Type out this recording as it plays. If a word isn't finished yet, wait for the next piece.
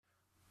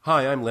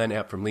Hi, I'm Len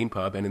Epp from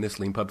LeanPub, and in this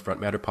LeanPub Front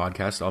Matter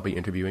podcast, I'll be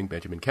interviewing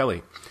Benjamin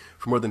Kelly.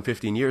 For more than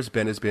 15 years,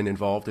 Ben has been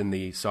involved in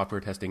the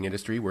software testing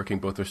industry, working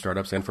both for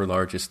startups and for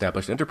large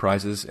established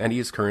enterprises, and he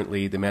is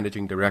currently the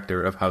managing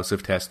director of House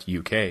of Test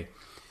UK.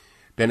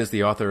 Ben is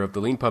the author of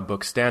the LeanPub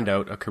book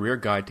Standout, A Career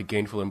Guide to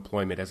Gainful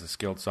Employment as a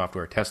Skilled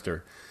Software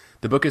Tester.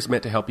 The book is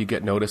meant to help you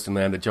get noticed and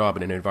land a job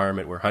in an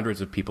environment where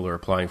hundreds of people are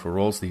applying for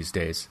roles these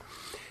days.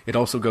 It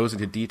also goes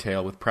into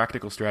detail with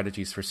practical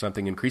strategies for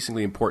something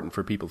increasingly important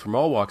for people from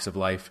all walks of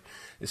life,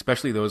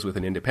 especially those with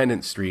an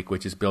independent streak,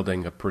 which is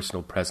building a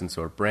personal presence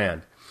or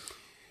brand.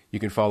 You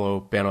can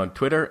follow Ben on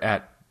Twitter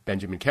at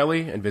Benjamin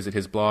Kelly and visit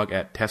his blog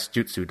at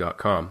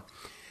testjutsu.com.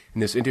 In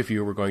this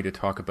interview, we're going to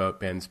talk about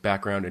Ben's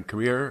background and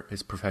career,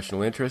 his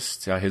professional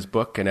interests, his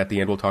book, and at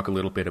the end we'll talk a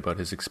little bit about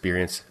his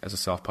experience as a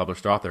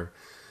self-published author.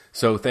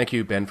 So thank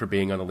you, Ben, for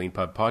being on the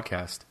LeanPub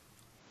podcast.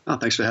 Oh,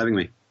 thanks for having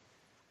me.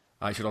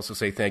 I should also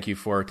say thank you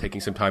for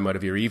taking some time out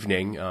of your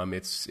evening.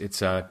 It's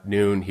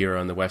noon here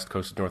on the west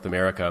coast of North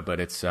America, but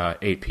it's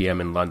 8 p.m.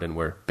 in London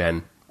where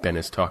Ben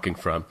is talking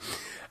from.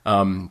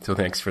 So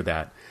thanks for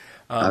that.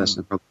 That's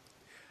no problem.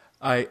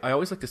 I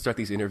always like to start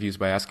these interviews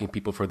by asking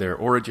people for their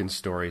origin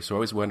story. So I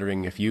was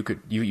wondering if you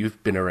could,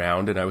 you've been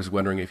around, and I was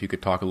wondering if you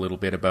could talk a little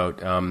bit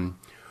about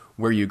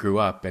where you grew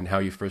up and how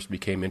you first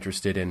became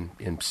interested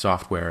in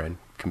software and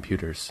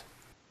computers.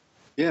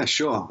 Yeah,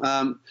 sure.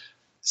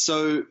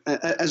 So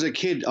as a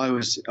kid, I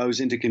was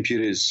into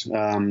computers,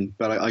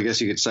 but I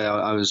guess you could say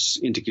I was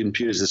into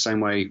computers the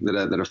same way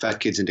that a fat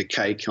kid's into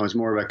cake. I was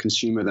more of a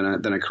consumer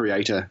than a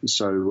creator.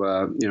 So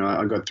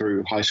I got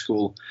through high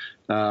school,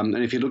 and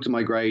if you looked at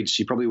my grades,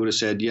 you probably would have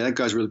said, "Yeah, that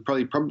guy's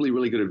probably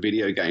really good at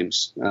video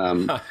games."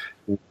 And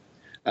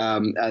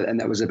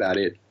that was about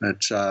it.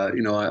 But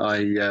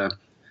I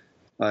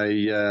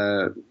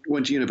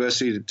went to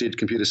university, did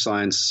computer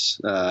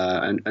science,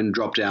 and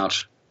dropped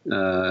out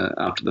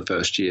after the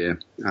first year,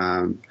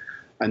 and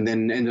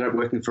then ended up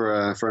working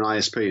for an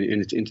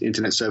ISP,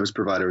 internet service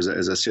provider, as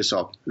a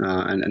sysop,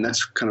 and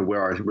that's kind of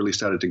where I really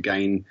started to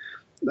gain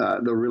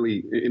the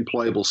really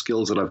employable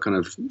skills that I've kind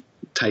of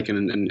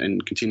taken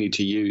and continued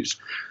to use.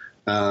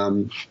 I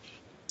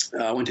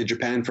went to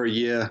Japan for a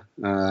year.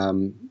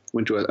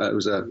 Went to it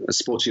was a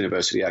sports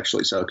university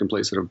actually, so a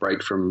complete sort of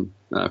break from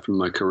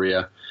my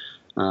career.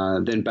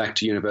 Then back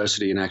to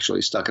university and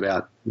actually stuck it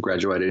out,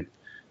 graduated.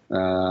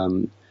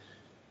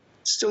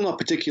 Still not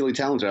particularly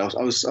talented.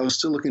 I was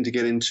still looking to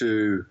get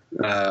into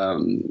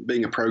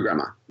being a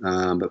programmer,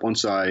 but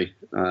once I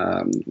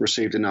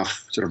received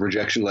enough sort of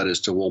rejection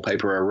letters to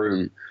wallpaper a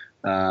room,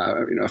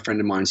 a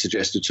friend of mine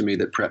suggested to me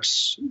that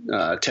perhaps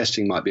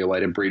testing might be a way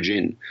to bridge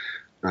in,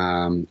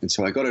 and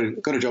so I got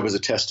a job as a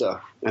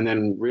tester, and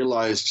then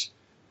realized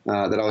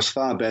that I was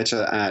far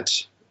better at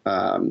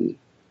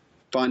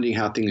finding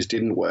how things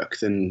didn't work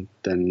than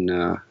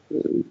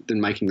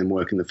making them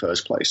work in the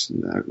first place.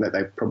 And, that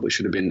they probably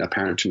should have been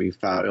apparent to me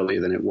far earlier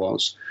than it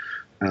was.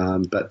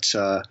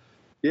 I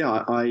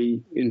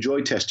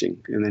enjoyed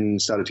testing, and then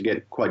started to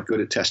get quite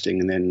good at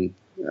testing, and then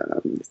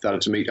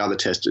started to meet other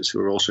testers who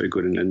were also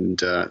good, and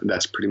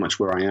that's pretty much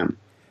where I am.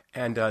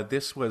 And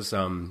this was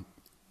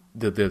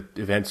the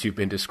events you've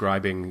been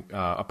describing,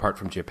 apart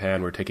from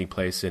Japan, were taking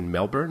place in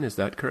Melbourne. Is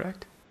that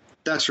correct?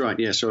 That's right.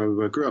 Yeah.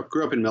 So I grew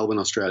up in Melbourne,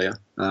 Australia,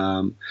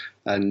 and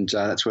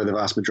that's where the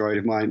vast majority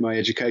of my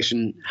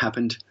education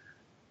happened.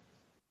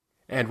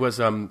 And was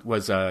I'm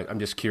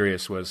just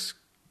curious, was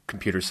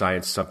computer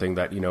science something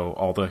that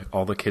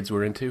all the kids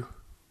were into?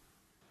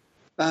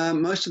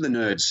 Most of the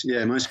nerds,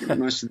 yeah. Most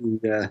of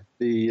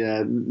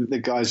the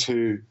guys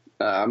who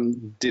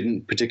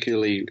didn't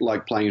particularly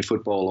like playing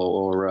football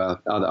or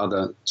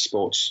other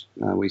sports.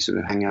 We sort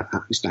of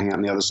used to hang out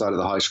on the other side of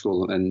the high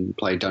school and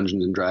play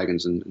Dungeons and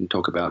Dragons and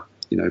talk about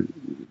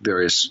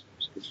various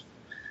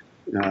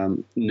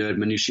nerd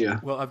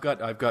minutiae. Well, I've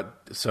got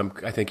some.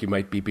 I think you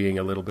might be being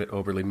a little bit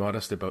overly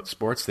modest about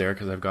sports there,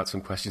 because I've got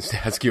some questions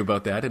to ask you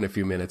about that in a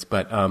few minutes.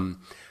 But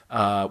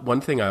one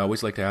thing I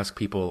always like to ask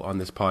people on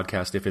this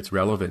podcast, if it's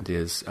relevant,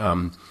 is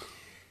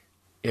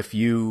if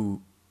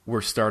you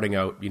were starting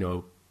out,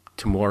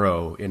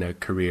 tomorrow in a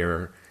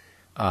career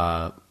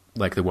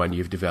like the one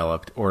you've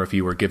developed, or if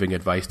you were giving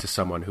advice to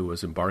someone who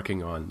was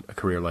embarking on a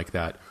career like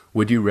that,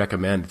 would you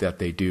recommend that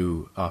they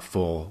do a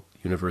full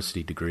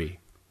university degree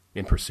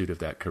in pursuit of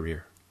that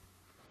career?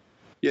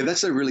 Yeah,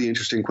 that's a really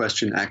interesting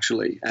question,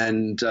 actually.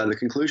 And the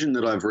conclusion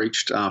that I've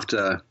reached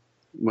after,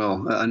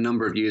 a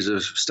number of years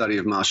of study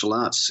of martial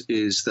arts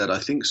is that I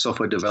think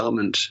software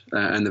development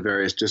and the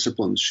various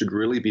disciplines should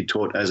really be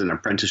taught as an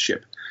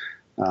apprenticeship.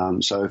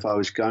 So if I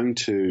was going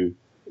to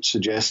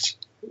suggest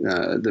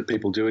that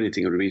people do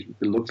anything, it would be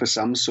look for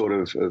some sort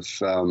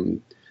of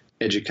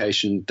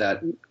education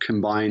that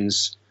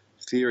combines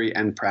theory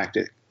and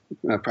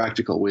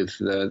practical with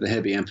the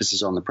heavy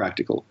emphasis on the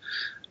practical.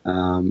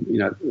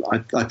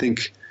 I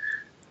think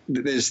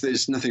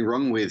there's nothing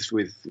wrong with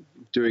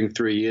doing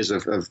 3 years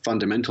of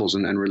fundamentals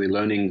and really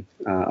learning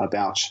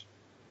about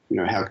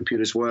how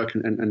computers work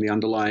and the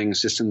underlying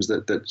systems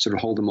that sort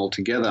of hold them all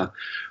together.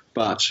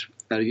 But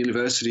at a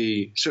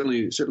university,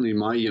 certainly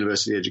my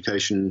university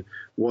education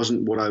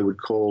wasn't what I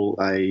would call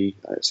a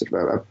sort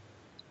of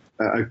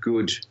a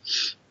good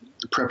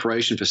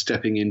preparation for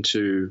stepping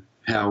into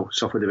how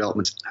software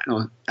development's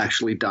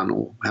actually done,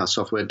 or how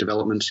software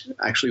development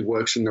actually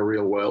works in the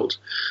real world.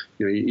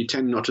 You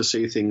tend not to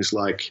see things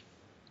like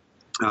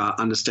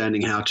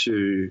understanding how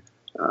to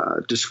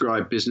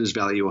describe business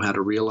value or how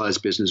to realize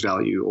business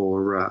value,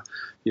 or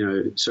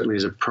certainly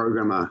as a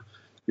programmer,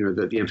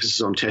 that the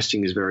emphasis on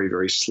testing is very,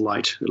 very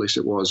slight. At least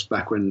it was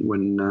back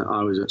when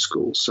I was at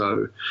school.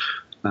 So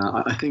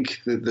I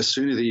think that the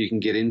sooner that you can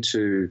get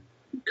into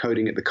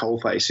coding at the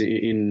coalface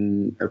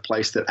in a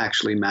place that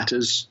actually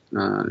matters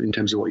in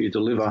terms of what you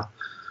deliver,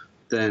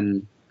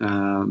 then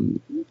the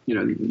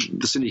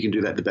sooner you can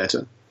do that, the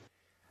better.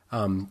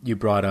 You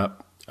brought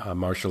up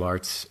martial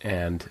arts,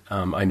 and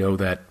I know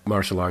that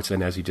martial arts,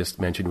 and as you just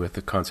mentioned with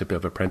the concept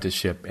of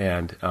apprenticeship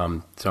and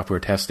software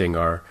testing,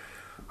 are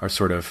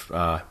sort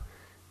of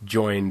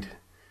joined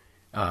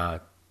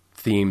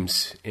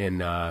themes in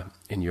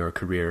your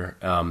career.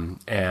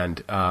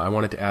 And I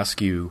wanted to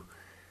ask you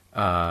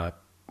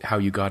how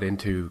you got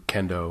into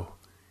Kendo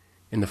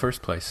in the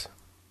first place.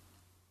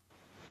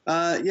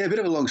 A bit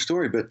of a long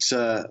story, but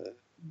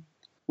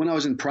when I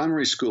was in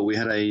primary school, we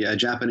had a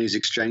Japanese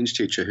exchange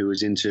teacher who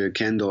was into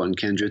Kendo and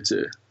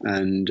Kenjutsu,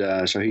 and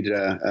so he did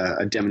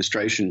a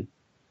demonstration,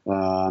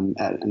 and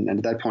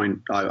at that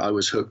point I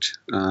was hooked,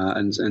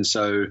 and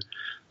so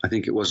I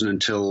think it wasn't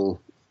until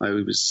I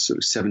was sort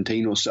of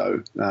 17 or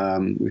so I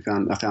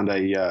found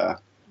a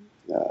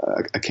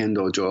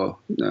Kendo dojo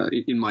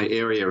in my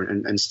area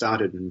and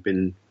started and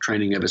been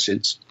training ever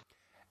since.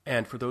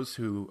 And for those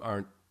who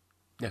aren't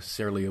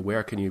necessarily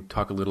aware, can you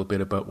talk a little bit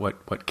about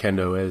what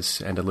Kendo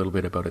is and a little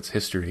bit about its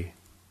history?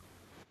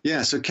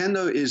 Yeah, so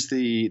Kendo is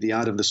the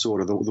art of the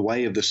sword, or the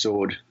way of the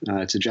sword.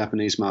 It's a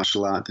Japanese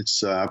martial art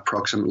that's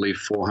approximately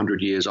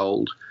 400 years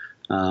old.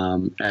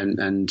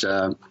 And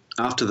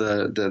after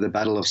the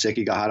Battle of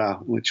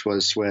Sekigahara, which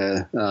was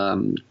where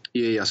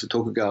Ieyasu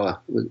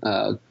Tokugawa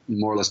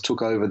more or less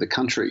took over the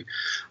country,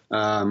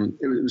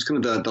 it was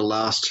kind of the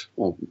last,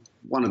 or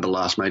one of the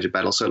last major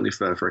battles, certainly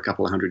for a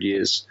couple of hundred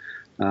years.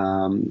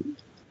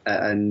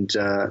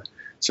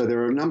 So there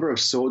were a number of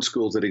sword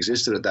schools that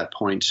existed at that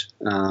point.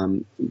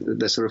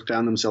 They sort of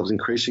found themselves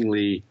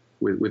increasingly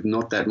with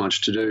not that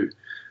much to do.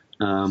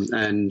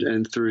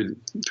 And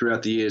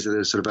throughout the years,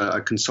 there's sort of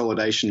a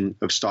consolidation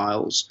of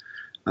styles.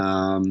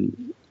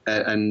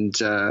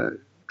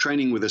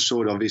 Training with a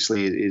sword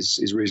obviously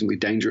is reasonably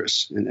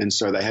dangerous. And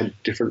so they had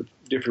different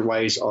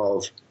ways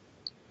of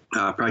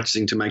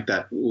practicing to make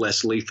that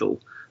less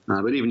lethal.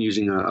 But even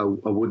using a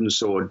wooden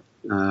sword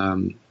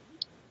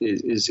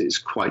is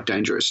quite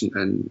dangerous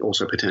and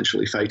also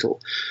potentially fatal.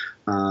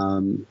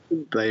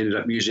 They ended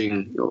up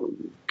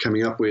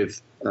coming up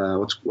with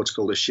what's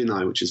called a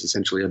shinai, which is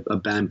essentially a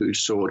bamboo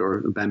sword, or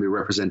a bamboo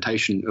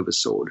representation of a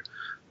sword.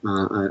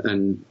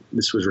 And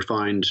this was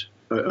refined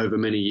over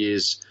many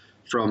years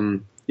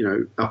from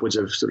upwards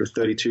of sort of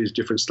 32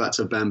 different slats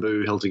of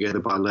bamboo held together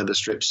by leather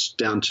strips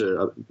down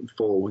to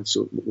 4,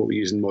 so what we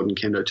use in modern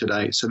Kendo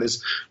today. So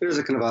there's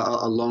a kind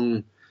of a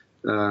long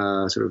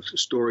sort of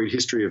storied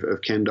history of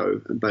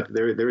Kendo, but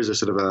there is a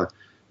sort of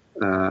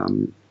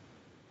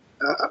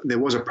there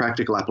was a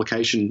practical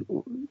application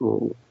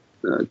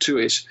to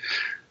it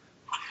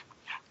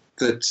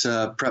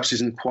that perhaps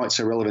isn't quite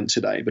so relevant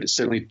today, but it's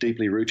certainly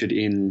deeply rooted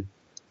in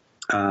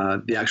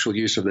the actual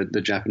use of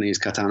the Japanese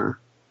katana.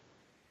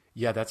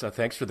 Yeah,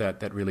 thanks for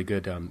that really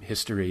good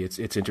history.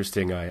 It's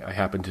interesting. I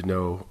happen to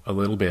know a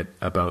little bit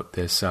about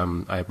this.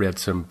 I read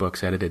some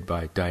books edited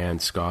by Diane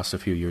Scoss a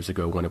few years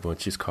ago, one of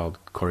which is called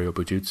Koryo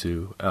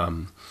Bujutsu.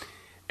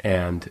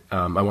 And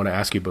I want to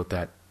ask you about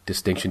that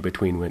distinction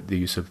between the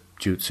use of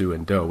jutsu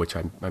and do, which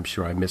I'm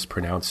sure I'm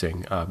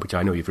mispronouncing, which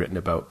I know you've written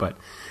about. But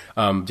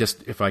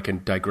just if I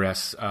can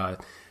digress,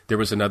 there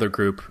was another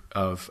group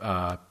of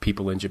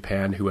people in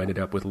Japan who ended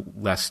up with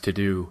less to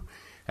do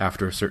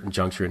after a certain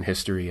juncture in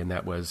history, and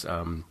that was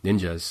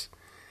ninjas.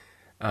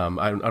 I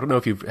don't know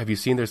if have you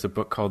seen, there's a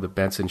book called the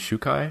Bensen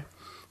Shukai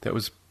that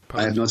was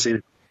published. I have not seen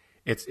it.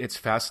 It's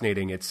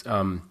fascinating. It's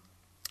the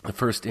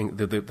first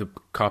the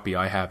copy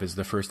I have is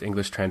the first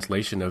English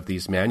translation of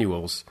these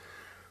manuals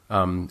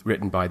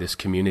written by this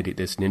community,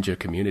 this ninja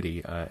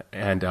community.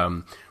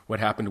 And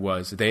what happened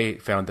was they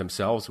found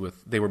themselves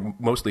they were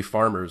mostly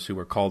farmers who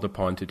were called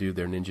upon to do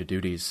their ninja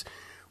duties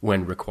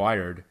when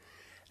required.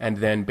 And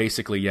then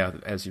basically, yeah,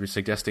 as you were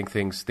suggesting,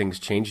 things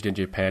changed in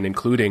Japan,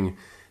 including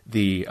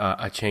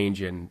a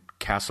change in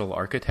castle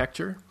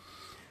architecture,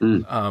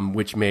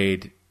 which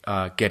made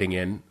getting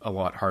in a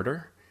lot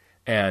harder.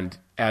 And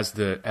as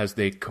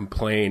they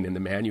complain in the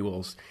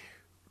manuals,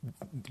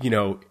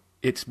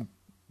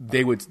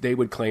 they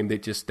would claim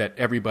that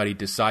everybody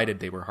decided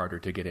they were harder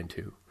to get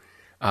into,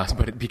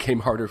 but it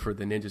became harder for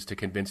the ninjas to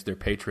convince their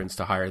patrons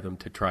to hire them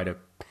to try to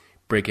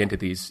break into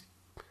these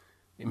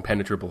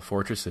impenetrable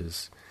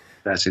fortresses.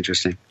 That's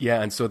interesting.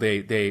 Yeah, and so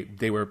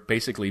they were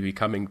basically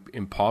becoming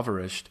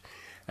impoverished,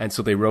 and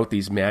so they wrote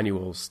these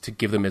manuals to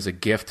give them as a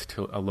gift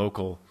to a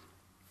local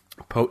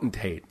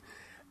potentate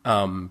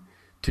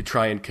to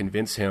try and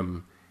convince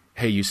him,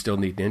 hey, you still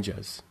need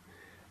ninjas.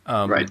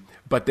 Right.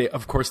 But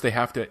of course, they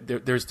have to.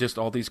 There's just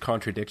all these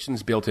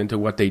contradictions built into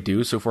what they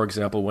do. So, for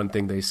example, one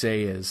thing they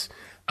say is,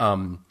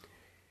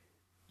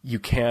 you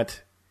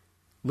can't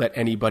let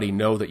anybody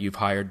know that you've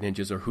hired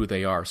ninjas or who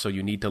they are. So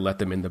you need to let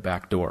them in the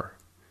back door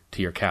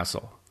to your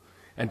castle.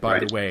 And by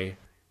the way,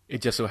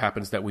 it just so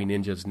happens that we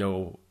ninjas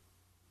know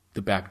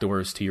the back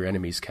doors to your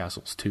enemies'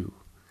 castles too.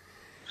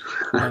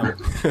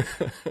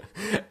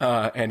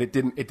 And it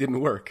didn't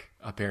work,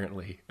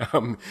 apparently.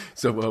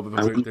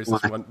 There's this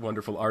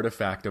wonderful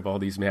artifact of all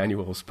these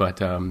manuals, but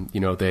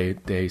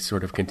they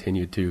sort of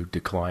continued to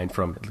decline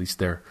from at least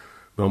their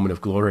moment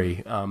of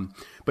glory.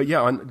 But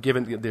yeah,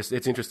 given this,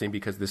 it's interesting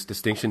because this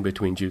distinction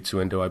between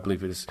Jutsu and Do, I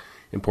believe, it is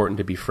important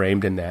to be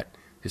framed in that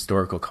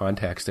historical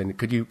context. And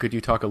could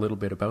you talk a little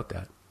bit about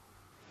that?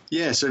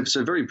 Yeah, so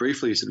very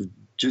briefly, sort of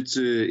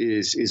Jutsu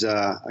is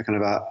a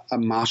kind of a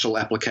martial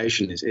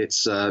application.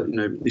 It's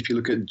if you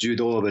look at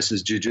Judo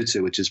versus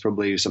Jujutsu, which is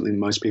probably something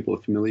most people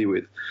are familiar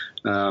with,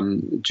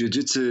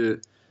 Jujutsu,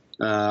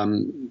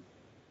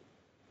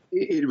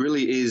 it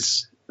really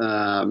is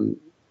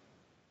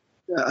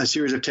a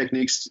series of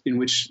techniques in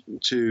which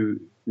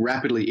to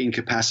rapidly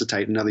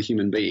incapacitate another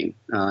human being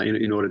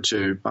in order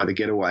to either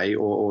get away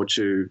or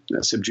to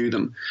subdue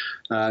them.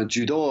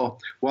 Judo,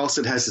 whilst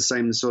it has the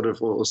same sort of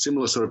or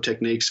similar sort of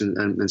techniques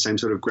and same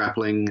sort of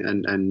grappling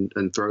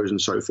and throws and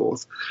so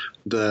forth,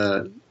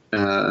 the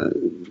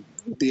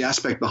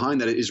aspect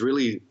behind that is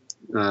really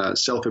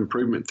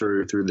self-improvement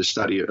through the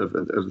study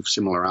of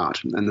similar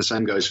art. And the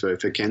same goes for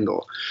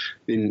Kendo.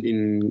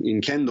 In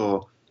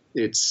Kendo,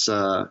 it's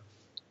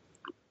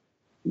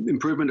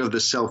improvement of the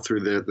self through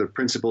the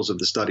principles of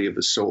the study of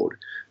the sword.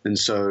 And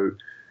so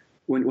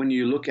when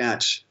you look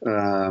at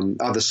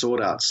other sword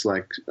arts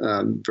like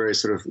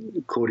various sort of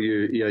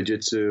Koryu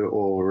Iojutsu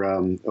or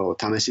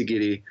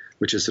Tamesigiri,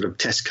 which is sort of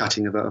test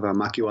cutting of a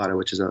makiwara,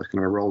 which is a kind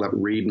of a rolled up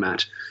reed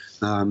mat,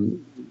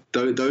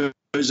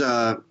 those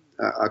are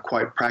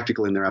quite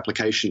practical in their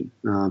application.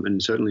 And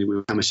certainly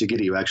with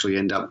Tamesigiri, you actually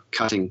end up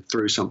cutting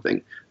through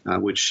something,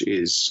 which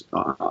is,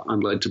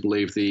 I'm led to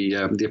believe,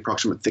 the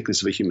approximate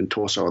thickness of a human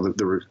torso, or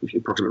the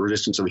approximate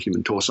resistance of a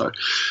human torso.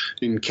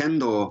 In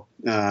Kendo,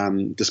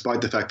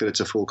 despite the fact that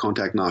it's a full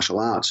contact martial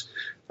art,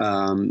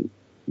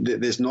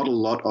 there's not a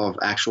lot of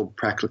actual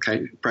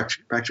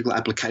practical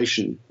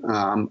application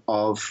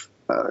of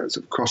sort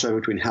of crossover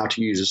between how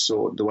to use a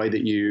sword, the way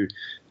that you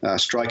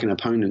strike an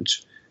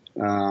opponent.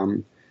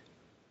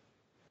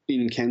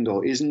 In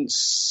Kendo isn't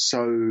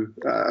so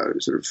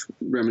sort of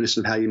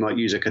reminiscent of how you might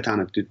use a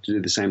katana to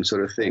do the same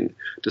sort of thing,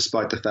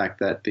 despite the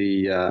fact that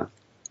the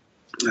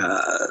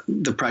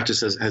practice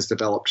has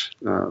developed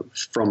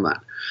from that.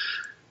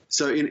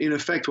 So in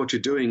effect, what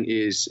you're doing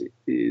is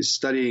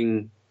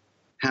studying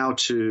how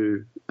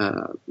to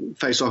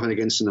face off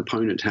against an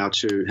opponent, how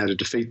to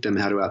defeat them,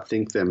 how to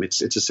outthink them.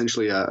 It's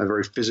essentially a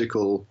very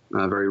physical,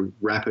 very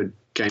rapid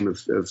game of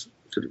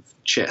sort of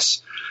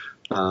chess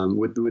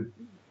with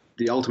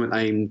the ultimate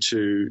aim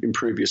to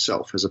improve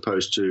yourself as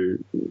opposed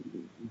to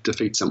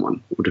defeat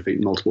someone or defeat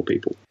multiple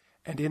people.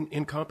 And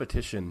in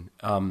competition,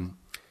 where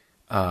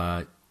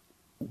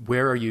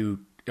are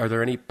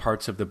there any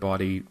parts of the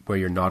body where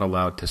you're not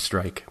allowed to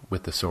strike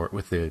with the sword,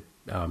 with the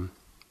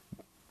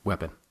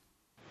weapon?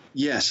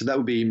 Yeah, so that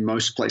would be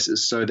most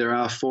places. So there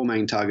are four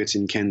main targets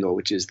in Kendo,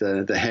 which is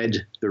the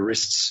head, the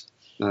wrists,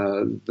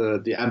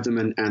 the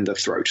abdomen, and the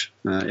throat.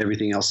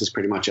 Everything else is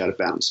pretty much out of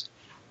bounds.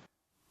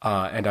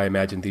 And I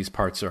imagine these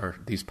parts are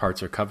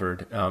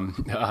covered.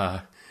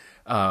 What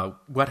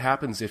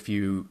happens if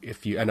you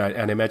and I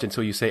imagine,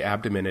 so you say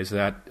abdomen, is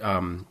that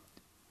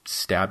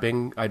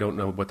stabbing? I don't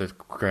know what the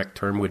correct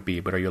term would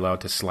be, but are you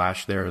allowed to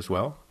slash there as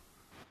well?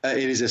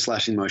 It is a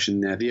slashing motion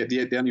there.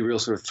 The only real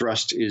sort of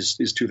thrust is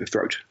to the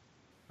throat.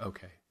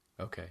 Okay.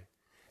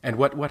 And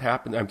what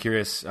happened? I'm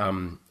curious.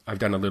 I've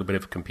done a little bit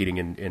of competing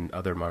in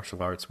other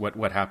martial arts.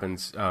 What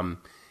happens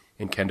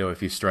in Kendo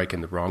if you strike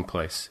in the wrong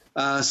place?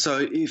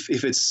 So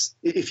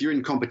if you're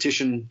in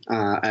competition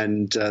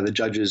and the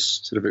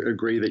judges sort of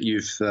agree that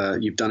you've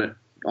done it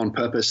on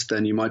purpose,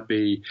 then you might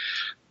be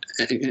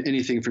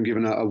anything from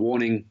given a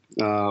warning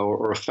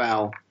or a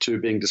foul to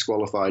being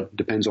disqualified.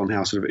 Depends on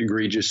how sort of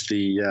egregious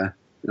the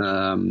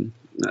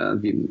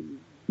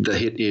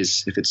hit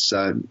is. If it's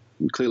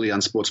clearly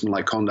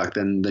unsportsmanlike conduct,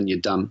 then you're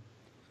done.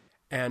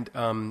 And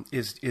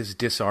is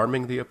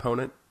disarming the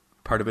opponent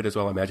part of it as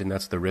well? I imagine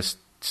that's the wrist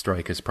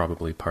strike is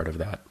probably part of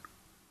that.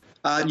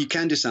 You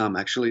can disarm,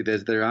 actually.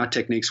 There are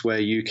techniques where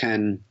you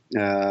can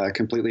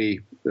completely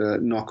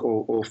knock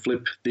or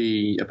flip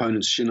the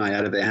opponent's shinai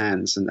out of their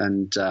hands,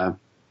 and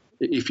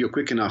if you're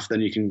quick enough, then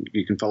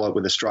you can follow up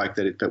with a strike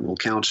that will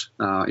count.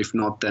 If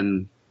not,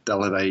 then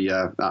they'll have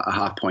a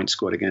half point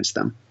scored against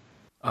them.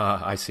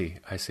 I see.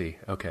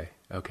 Okay.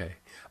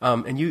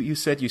 And you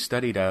said you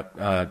studied at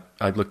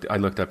I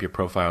looked up your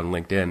profile on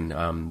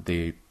LinkedIn.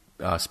 The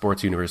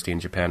sports university in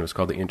Japan was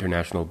called the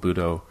International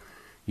Budo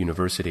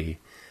University.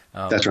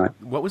 That's right.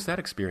 What was that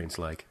experience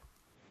like?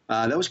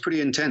 That was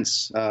pretty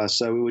intense.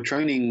 So we were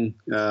training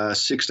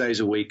 6 days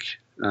a week,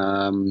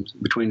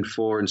 between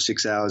 4 and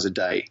 6 hours a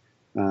day,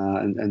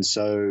 and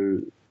so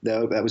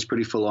that was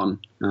pretty full on.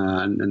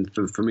 And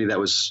for me, that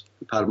was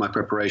part of my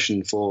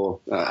preparation for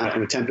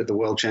an attempt at the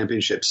World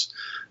Championships.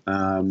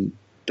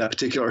 That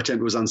particular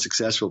attempt was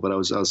unsuccessful, but I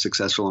was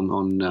successful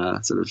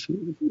on sort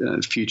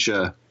of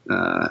future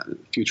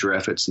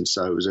efforts, and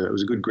so it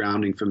was a good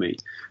grounding for me.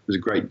 It was a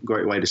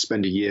great way to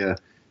spend a year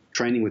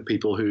training with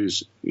people who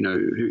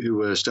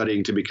were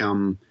studying to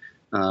become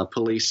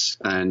police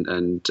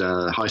and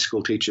high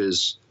school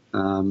teachers.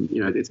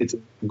 It's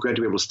great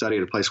to be able to study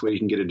at a place where you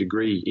can get a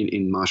degree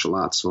in martial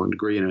arts or a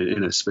degree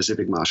in a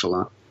specific martial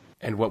art.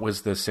 And what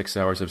was the 6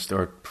 hours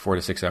or 4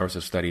 to 6 hours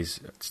of studies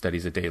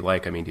a day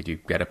like? I mean, did you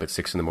get up at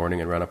 6 a.m.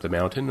 and run up the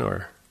mountain,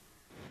 or?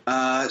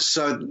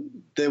 So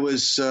there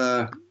was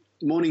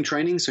morning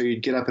training. So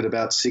you'd get up at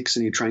about 6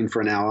 and you train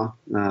for an hour.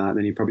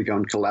 Then you'd probably go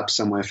and collapse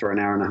somewhere for an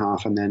hour and a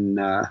half, and then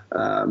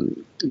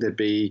there'd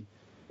be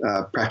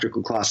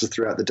practical classes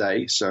throughout the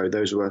day. So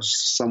those were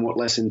somewhat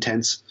less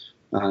intense.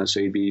 So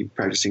you'd be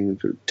practicing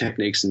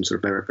techniques and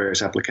sort of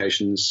various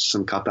applications,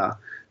 some kata,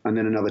 and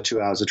then another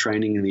 2 hours of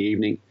training in the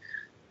evening.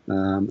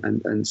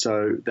 And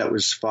so that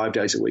was 5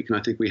 days a week. And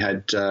I think we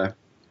had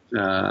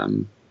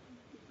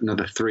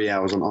another 3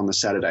 hours on the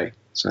Saturday.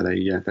 So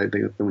they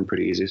went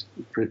pretty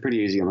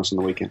easy on us on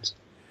the weekends.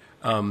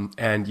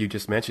 And you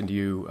just mentioned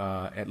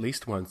at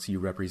least once you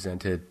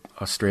represented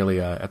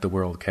Australia at the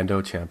World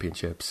Kendo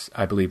Championships,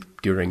 I believe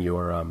during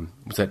your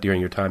was that during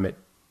your time at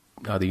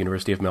the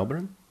University of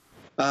Melbourne?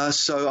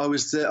 So I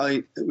was there.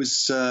 It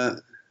was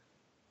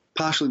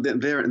partially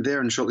there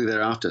and shortly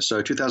thereafter.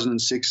 So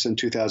 2006 and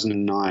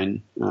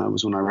 2009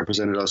 was when I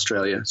represented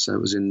Australia. So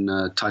it was in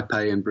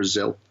Taipei in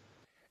Brazil.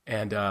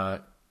 And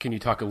can you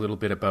talk a little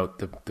bit about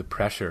the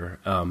pressure?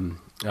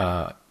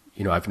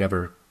 I've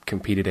never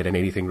competed at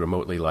anything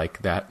remotely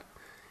like that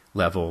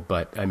level,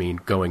 but I mean,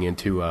 going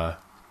into a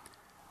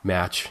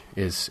match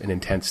is an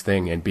intense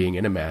thing, and being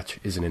in a match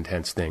is an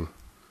intense thing.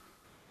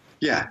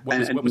 Yeah.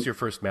 What was your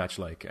first match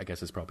like? I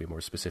guess is probably a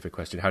more specific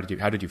question. How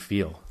did you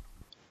feel?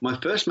 My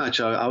first match,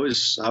 I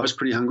was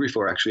pretty hungry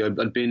for, actually.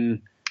 I'd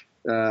been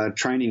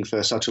training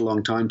for such a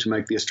long time to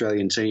make the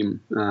Australian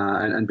team,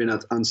 and been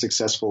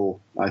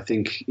unsuccessful, I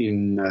think,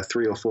 in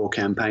 3 or 4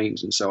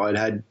 campaigns. And so I'd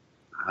had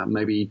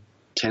maybe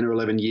 10 or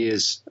 11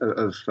 years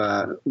of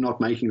not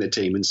making the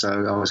team, and so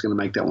I was going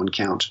to make that one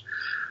count.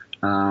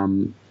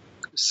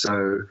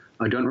 So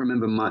I don't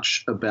remember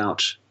much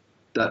about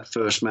that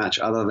first match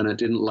other than it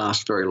didn't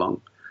last very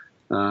long.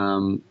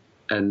 And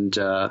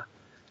I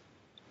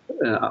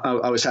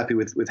was happy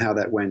with how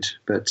that went.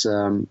 But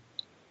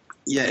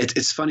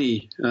it's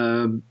funny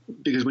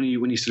because when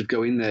you sort of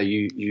go in there,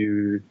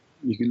 you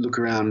can look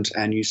around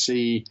and you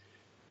see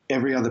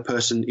every other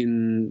person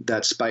in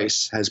that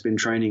space has been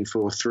training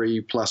for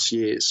 3+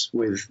 years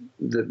with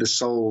the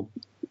sole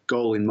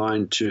goal in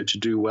mind to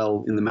do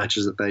well in the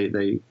matches that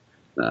they're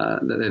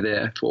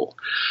there for.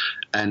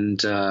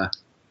 And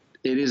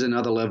it is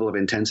another level of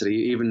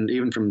intensity,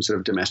 even from sort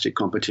of domestic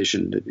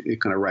competition.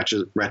 It kind of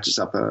ratchets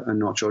up a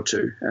notch or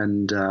two,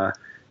 and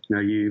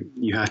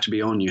you have to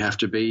be on. You have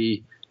to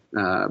be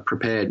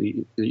prepared.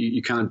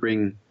 You can't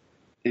bring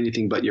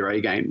anything but your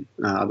A game,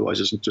 otherwise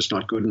it's just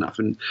not good enough.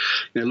 And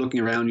looking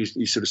around,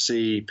 you sort of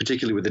see,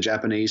 particularly with the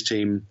Japanese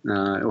team,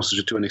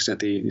 also to an extent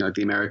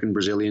the American,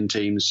 Brazilian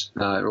teams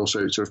are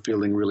also sort of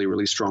fielding really,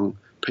 really strong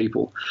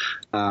people.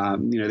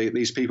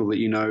 These people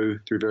that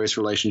through various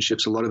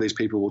relationships, a lot of these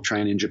people will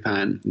train in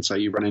Japan, and so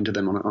you run into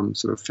them on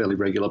sort of fairly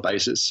regular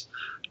basis.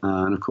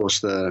 And of course,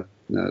 the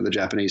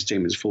Japanese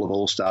team is full of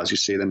all stars. You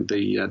see them at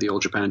the All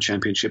Japan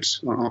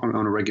Championships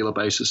on a regular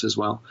basis as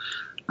well.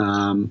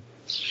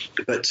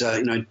 But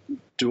to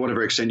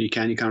whatever extent you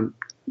can,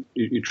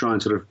 you try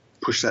and sort of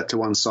push that to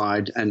one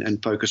side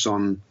and focus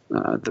on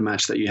the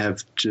match that you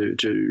have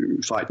to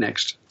fight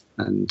next.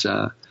 And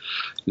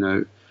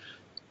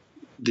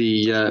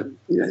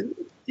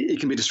it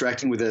can be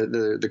distracting with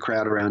the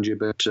crowd around you,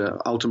 but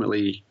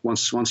ultimately,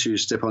 once you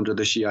step onto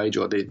the shiage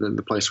or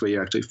the place where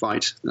you actually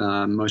fight,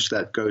 most of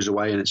that goes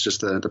away, and it's just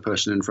the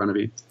person in front of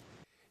you.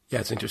 Yeah,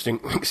 it's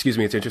interesting. Excuse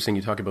me. It's interesting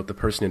you talk about the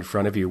person in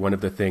front of you. One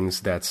of the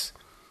things that's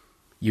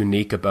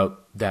unique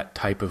about that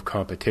type of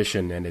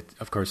competition, and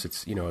of course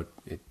it's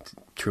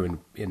true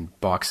in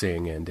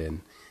boxing and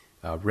in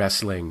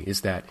wrestling,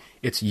 is that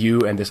it's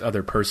you and this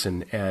other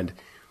person, and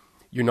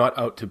you're not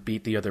out to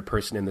beat the other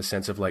person in the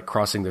sense of like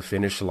crossing the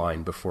finish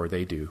line before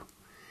they do,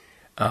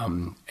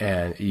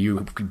 and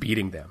you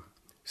beating them,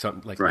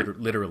 something like right.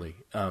 Literally,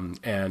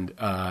 and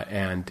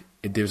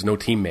there's no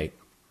teammate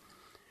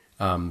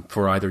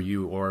for either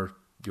you or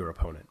your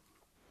opponent.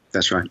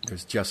 That's right.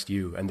 There's just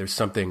you, and there's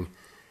something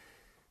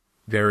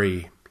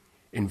very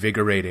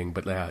invigorating,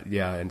 but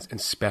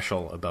and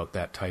special about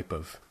that type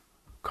of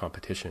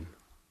competition.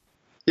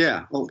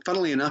 Yeah. Well,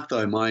 funnily enough,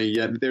 though,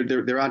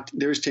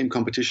 there is team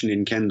competition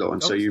in kendo,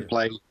 and so you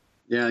play.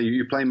 Yeah,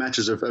 you play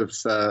matches of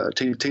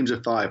teams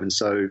of 5, and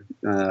so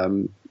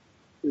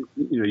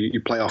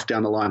you play off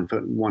down the line,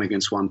 1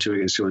 against 1, 2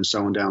 against 2, and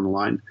so on down the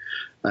line.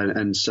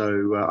 and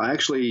so I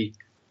actually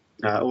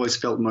always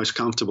felt most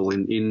comfortable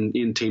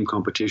in team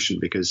competition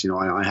because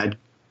I had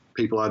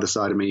people either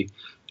side of me,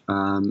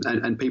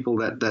 and people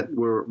that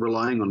were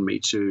relying on me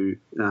to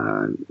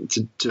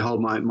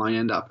hold my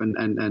end up,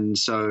 and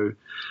so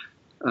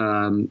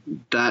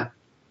that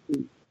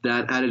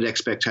added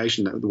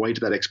expectation, the weight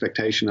of that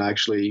expectation,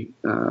 actually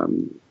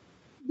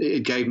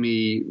it gave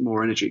me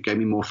more energy, it gave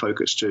me more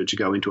focus to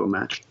go into a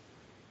match.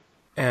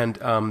 And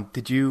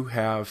did you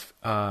have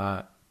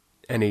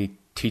any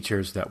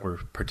teachers that were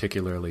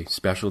particularly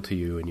special to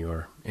you in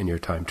your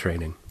time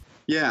training?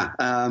 Yeah,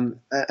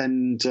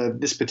 and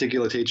this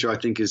particular teacher, I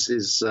think,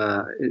 is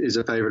a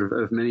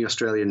favorite of many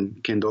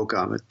Australian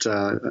kendoka. But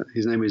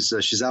his name is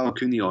Shizawa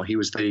Kunio. He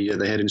was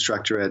the head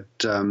instructor at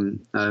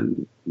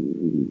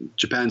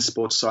Japan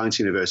Sports Science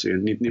University,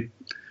 Nihon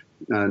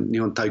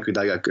Taiku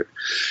Daigaku.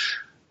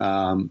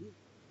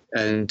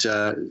 And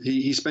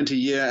he spent a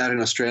year out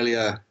in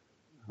Australia.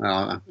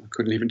 I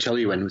couldn't even tell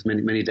you when. It was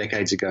many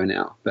decades ago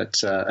now.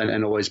 But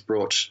and always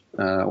brought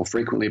or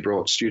frequently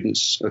brought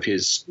students of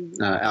his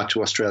out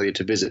to Australia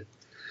to visit.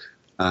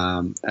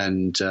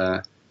 And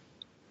I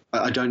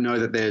don't know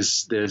that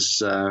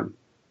there's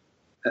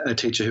a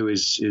teacher who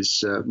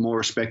is more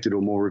respected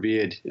or more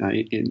revered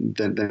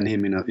than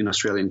him in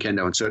Australian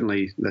kendo, and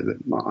certainly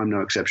I'm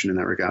no exception in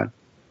that regard.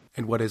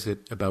 And what is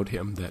it about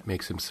him that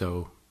makes him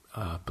so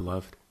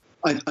beloved?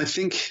 I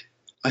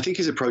think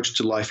his approach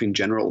to life in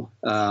general,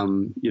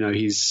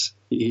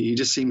 he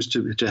just seems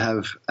to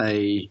have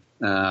a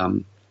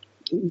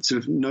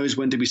sort of knows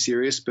when to be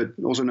serious, but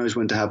also knows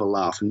when to have a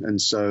laugh. And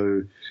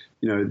so,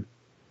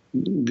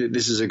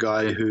 this is a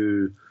guy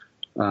who,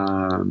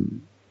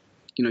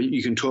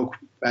 you can talk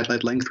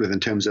at length with in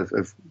terms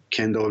of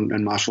kendo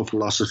and martial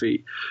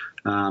philosophy.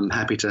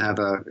 Happy to have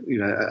a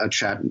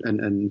chat,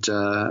 and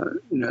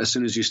as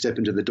soon as you step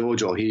into the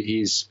dojo,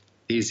 he's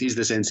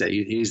the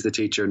sensei. He's the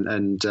teacher,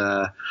 and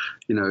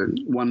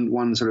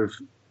one sort of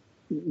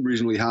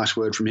reasonably harsh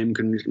word from him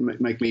can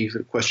make me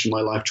sort of question my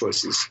life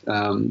choices.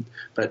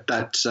 But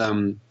that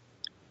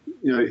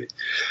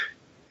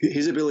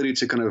his ability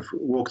to kind of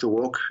walk the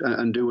walk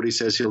and do what he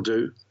says he'll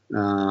do,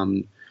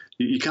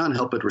 you can't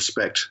help but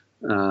respect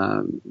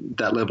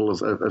that level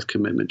of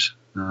commitment.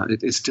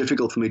 It's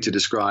difficult for me to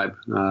describe,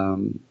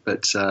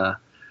 but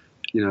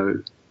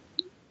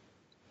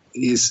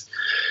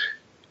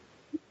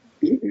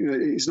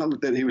it's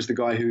not that he was the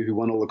guy who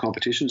won all the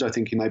competitions. I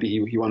think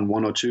he won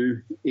one or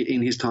two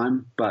in his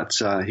time, but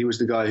he was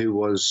the guy who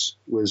was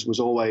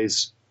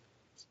always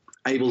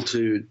able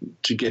to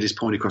get his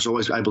point across,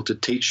 always able to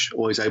teach,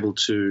 always able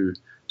to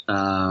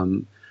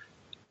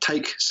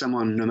take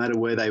someone, no matter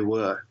where they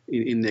were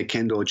in their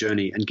kendo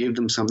journey, and give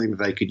them something that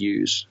they could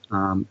use.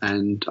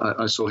 And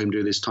I saw him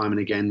do this time and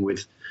again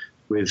with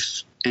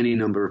any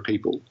number of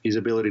people. His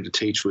ability to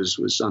teach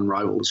was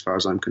unrivaled as far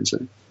as I'm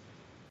concerned.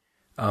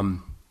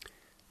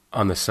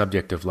 On the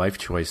subject of life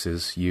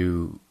choices,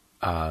 you,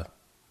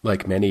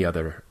 like many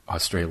other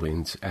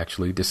Australians,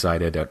 actually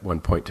decided at one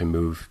point to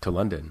move to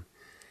London.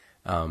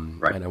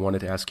 Right. And I wanted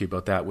to ask you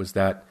about that. Was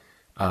that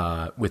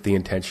with the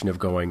intention of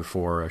going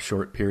for a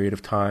short period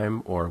of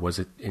time, or was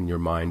it in your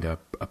mind a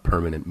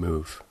permanent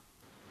move?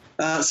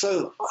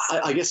 So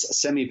I guess a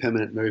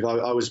semi-permanent move.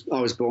 I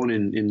was born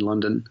in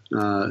London,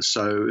 and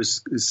sort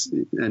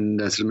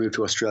of moved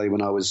to Australia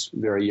when I was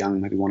very young,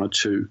 maybe one or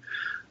two.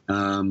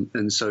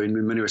 And so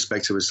in many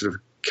respects, it was sort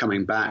of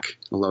coming back,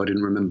 although I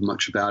didn't remember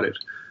much about it.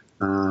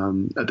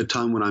 At the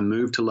time when I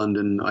moved to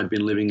London, I'd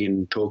been living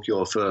in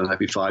Tokyo for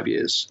maybe 5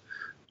 years.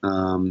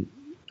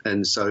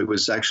 And so it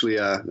was actually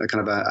a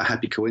kind of a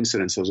happy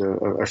coincidence. There was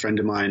a friend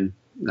of mine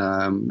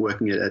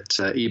working at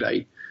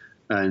eBay,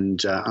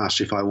 and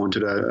asked if I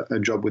wanted a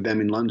job with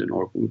them in London,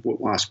 or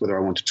asked whether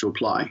I wanted to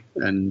apply.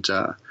 And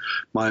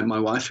my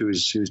wife, who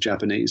is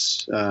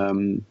Japanese,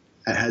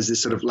 has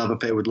this sort of love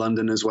affair with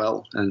London as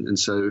well, and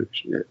so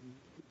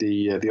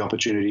the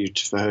opportunity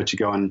for her to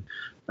go and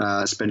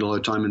spend a lot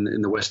of time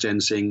in the West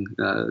End seeing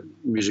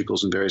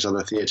musicals and various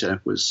other theatre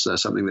was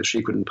something that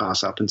she couldn't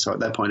pass up, and so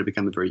at that point it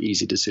became a very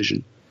easy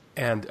decision.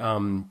 And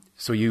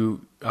so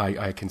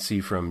I can see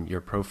from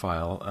your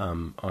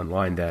profile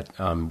online that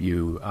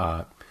you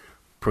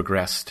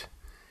progressed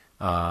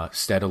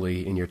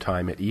steadily in your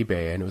time at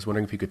eBay, and I was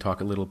wondering if you could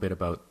talk a little bit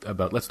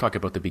about let's talk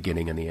about the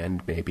beginning and the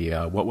end, maybe.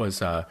 What was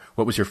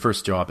your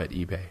first job at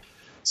eBay?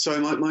 So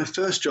my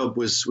first job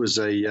was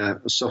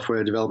a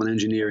software development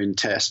engineer in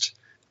test,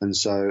 and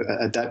so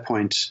at that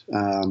point,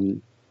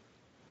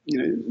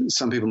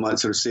 some people might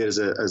sort of see it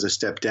as a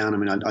step down. I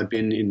mean, I'd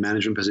been in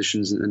management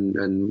positions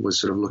and was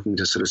sort of looking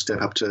to sort of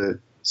step up to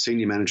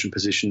senior management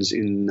positions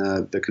in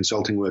the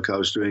consulting work I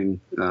was doing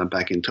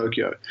back in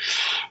Tokyo,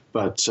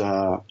 but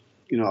I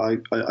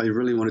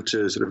really wanted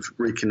to sort of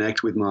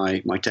reconnect with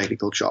my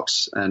technical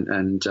chops,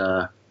 and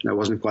I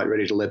wasn't quite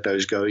ready to let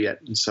those go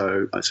yet. And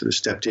so I sort of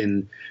stepped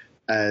in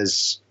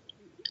as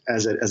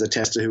a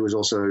tester who was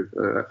also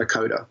a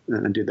coder,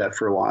 and did that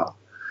for a while.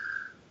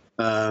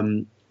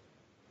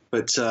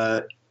 But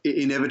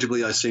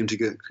inevitably I seemed to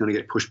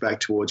get pushed back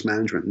towards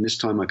management. And this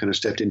time I kind of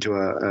stepped into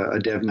a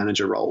dev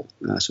manager role,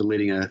 so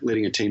leading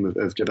a team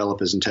of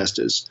developers and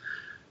testers.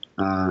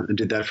 And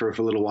did that for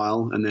a little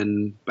while, and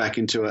then back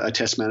into a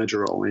test manager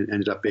role, and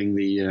ended up being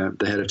the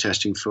head of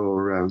testing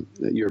for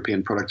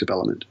European product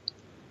development.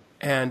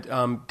 And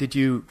do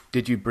you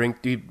bring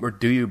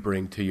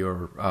to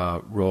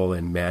your role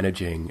in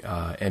managing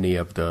any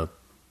of the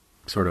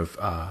sort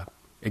of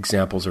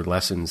examples or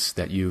lessons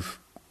that you've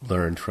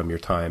learned from your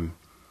time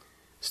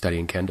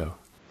studying Kendo?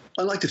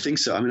 I like to think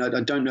so. I mean,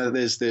 I don't know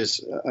that there's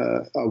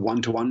a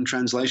one-to-one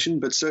translation,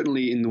 but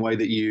certainly in the way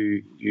that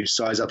you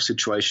size up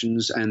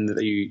situations and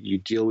that you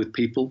deal with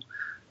people.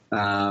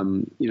 I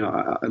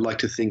like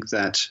to think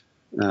that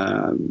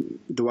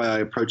the way I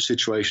approach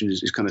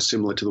situations is kind of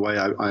similar to the way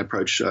I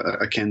approach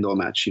a Kendo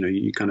match.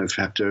 You kind of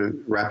have to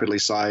rapidly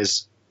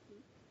size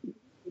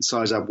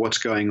up what's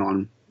going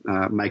on,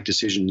 make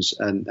decisions,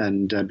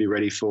 and be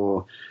ready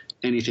for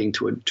anything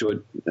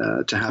to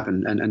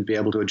happen and be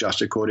able to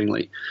adjust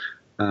accordingly.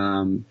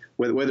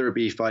 Whether it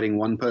be fighting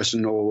one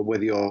person or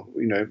whether you're,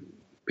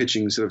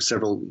 pitching sort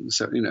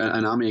of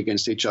an army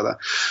against each other,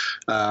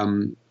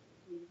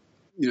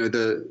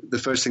 the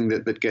first thing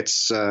that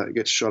gets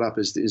shot up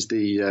is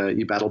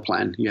your battle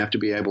plan. You have to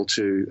be able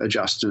to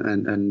adjust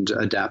and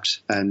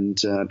adapt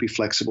and be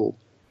flexible.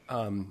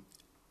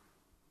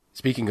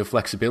 Speaking of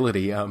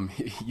flexibility,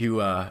 you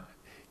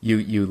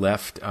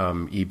left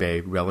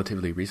eBay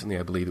relatively recently.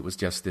 I believe it was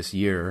just this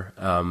year,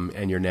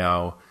 and you're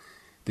now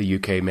the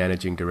UK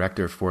managing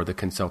director for the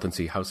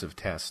consultancy House of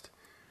Test.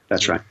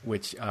 That's right.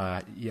 Which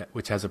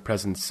has a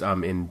presence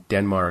in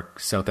Denmark,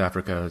 South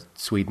Africa,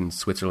 Sweden,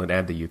 Switzerland,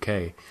 and the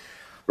UK.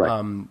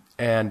 Right.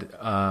 And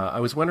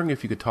I was wondering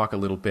if you could talk a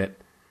little bit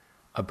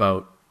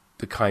about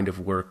the kind of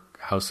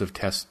work House of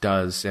Test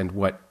does and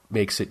what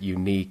makes it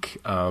unique.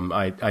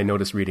 I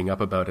noticed reading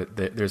up about it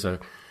that there's a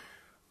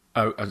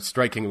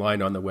striking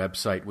line on the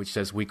website which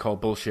says, "We call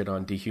bullshit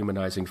on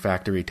dehumanizing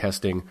factory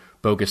testing,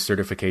 bogus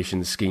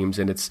certification schemes,"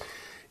 and it's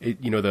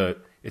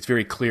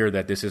very clear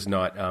that this is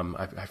not.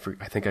 I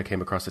think I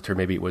came across the term.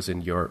 Maybe it was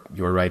in your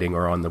writing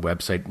or on the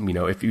website.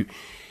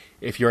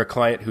 If you're a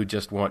client who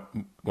just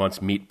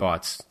wants meat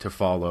bots to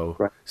follow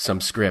right.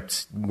 some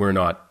scripts, we're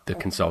not the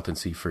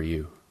consultancy for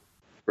you.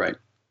 Right.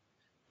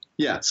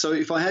 Yeah. So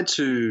if I had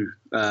to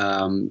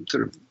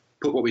sort of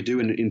put what we do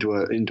into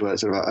a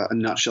sort of a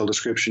nutshell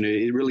description,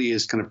 it really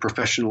is kind of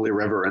professional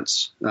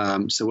irreverence.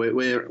 So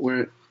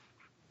we're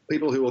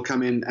people who will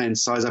come in and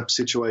size up a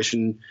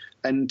situation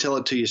and tell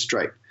it to you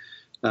straight.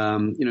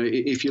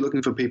 If you're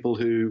looking for people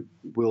who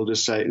will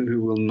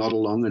nod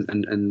along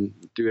and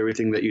do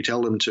everything that you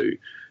tell them to,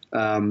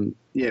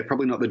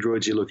 probably not the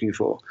droids you're looking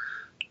for.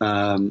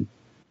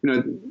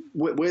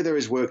 Where there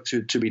is work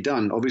to be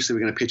done, obviously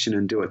we're going to pitch in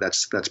and do it.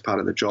 That's part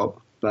of the job.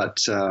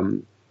 But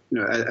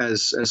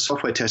as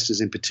software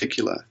testers in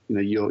particular,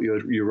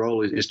 your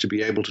role is to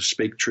be able to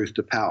speak truth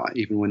to power,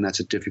 even when that's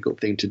a difficult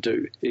thing to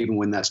do, even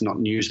when that's not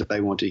news that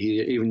they want to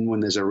hear, even when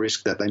there's a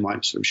risk that they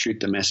might sort of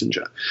shoot the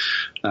messenger.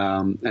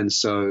 And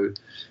so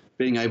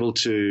being able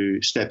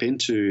to step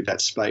into that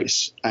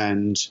space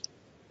and,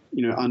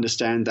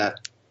 understand that,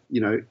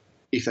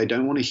 if they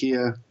don't want to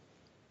hear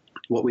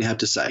what we have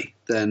to say,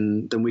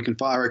 then we can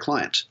fire a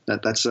client.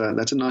 That's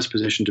a nice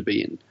position to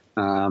be in.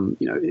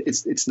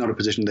 It's not a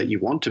position that you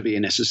want to be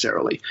in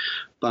necessarily,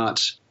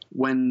 but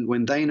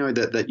when they know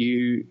that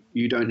you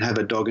don't have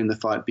a dog in the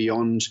fight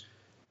beyond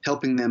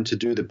helping them to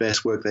do the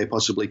best work they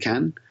possibly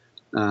can,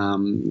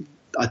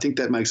 I think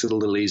that makes it a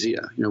little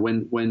easier.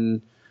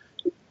 When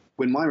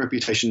my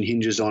reputation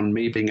hinges on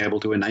me being able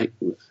to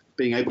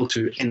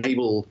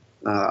enable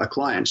a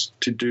client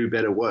to do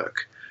better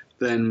work,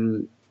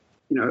 then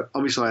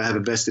obviously I have a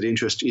vested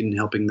interest in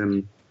helping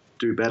them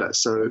do better.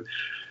 So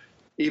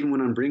even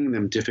when I'm bringing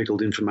them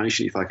difficult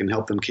information, if I can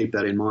help them keep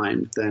that in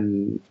mind,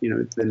 then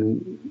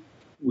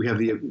we have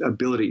the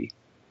ability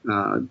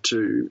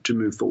to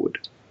move forward.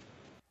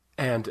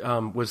 And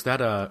was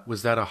that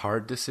a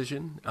hard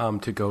decision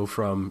to go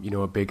from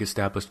a big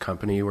established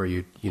company where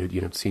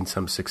you'd seen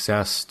some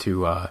success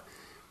to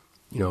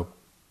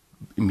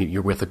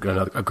you're with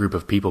a group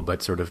of people,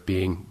 but sort of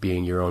being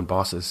your own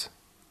bosses?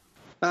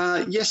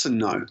 Yes and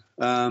no.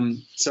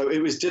 So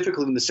it was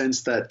difficult in the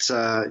sense that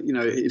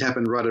it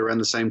happened right around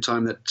the same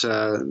time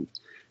that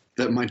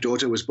my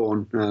daughter was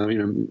born.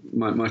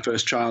 My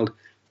first child,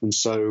 and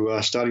so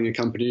starting a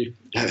company,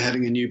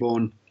 having a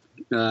newborn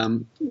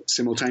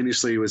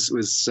simultaneously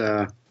was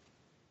I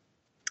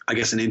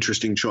guess an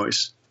interesting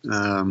choice,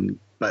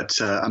 but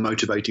a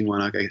motivating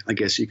one, I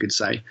guess you could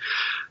say.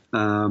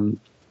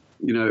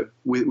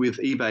 With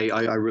eBay,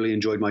 I really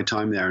enjoyed my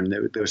time there, and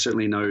there was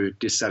certainly no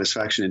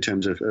dissatisfaction in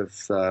terms of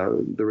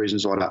the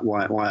reasons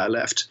why I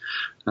left.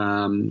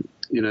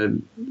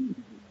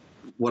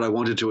 What I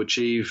wanted to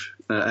achieve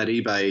at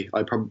eBay,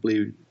 I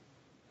probably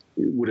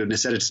would have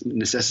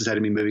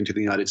necessitated me moving to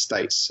the United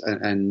States,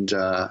 and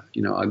I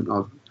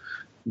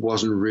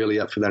wasn't really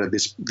up for that at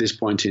this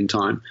point in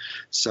time.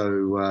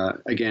 So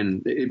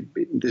again,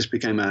 this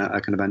became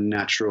a kind of a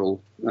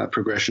natural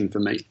progression for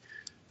me.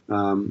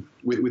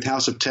 With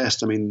House of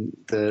Test, I mean,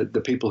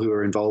 the people who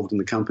are involved in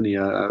the company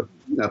are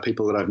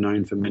people that I've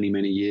known for many,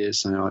 many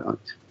years.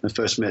 I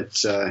first met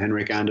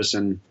Henrik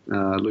Anderson,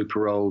 Lou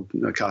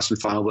Perold, Carsten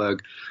Feilberg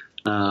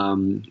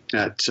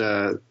at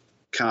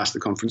CAST, the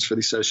Conference for the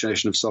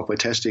Association of Software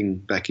Testing,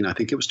 back in, I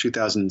think it was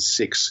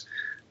 2006,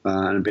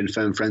 and I've been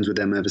firm friends with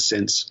them ever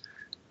since.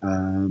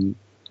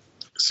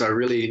 So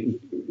really,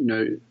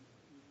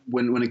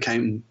 when it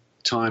came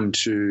time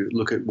to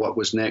look at what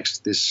was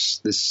next, this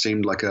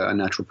seemed like a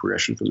natural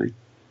progression for me.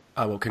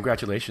 Well,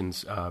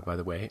 congratulations, by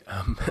the way.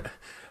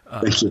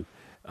 Thank you.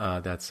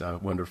 That's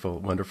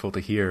wonderful to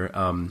hear.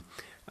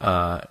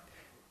 I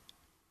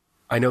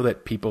know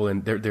that people,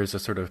 and there's a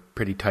sort of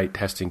pretty tight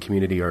testing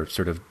community, or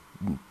sort of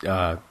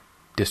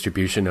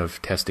distribution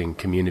of testing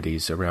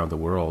communities around the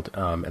world.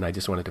 And I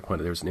just wanted to point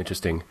out there was an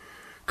interesting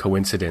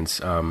coincidence.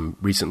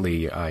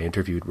 Recently, I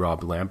interviewed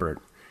Rob Lambert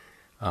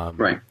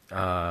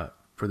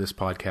for this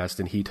podcast,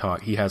 and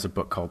he has a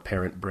book called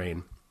Parent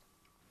Brain,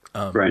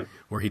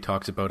 where he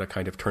talks about a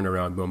kind of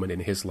turnaround moment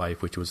in his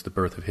life, which was the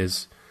birth of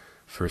his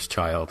first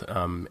child.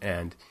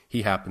 And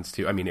he happens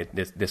to,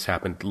 this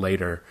happened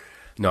later,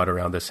 not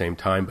around the same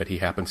time, but he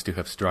happens to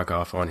have struck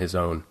off on his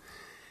own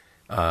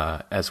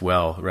as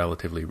well,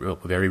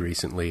 very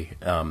recently,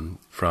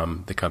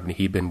 from the company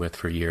he'd been with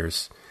for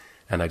years.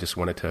 And I just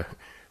wanted to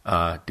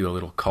do a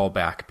little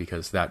callback,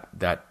 because that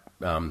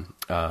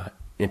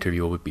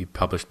interview would be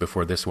published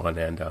before this one,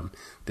 and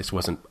this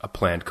wasn't a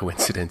planned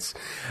coincidence.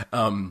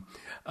 One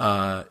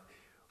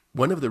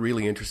of the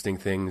really interesting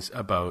things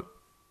about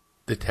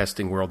the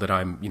testing world that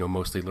I'm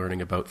mostly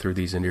learning about through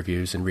these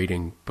interviews and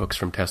reading books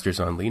from testers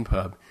on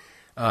LeanPub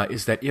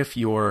is that if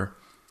you're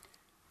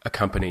a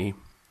company,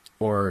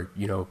 or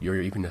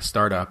you're even a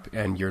startup,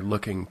 and you're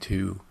looking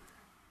to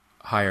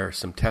hire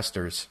some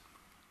testers,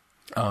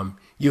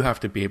 you have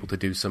to be able to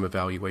do some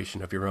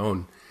evaluation of your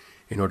own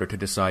in order to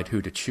decide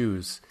who to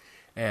choose.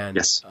 And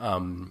yes.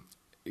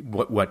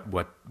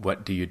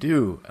 What do you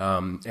do?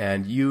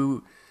 And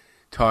you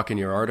talk in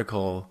your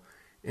article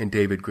in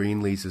David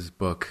Greenlee's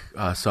book,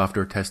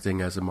 Software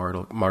Testing as a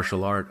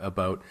Martial Art,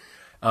 about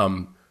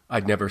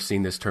I'd never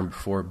seen this term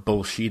before,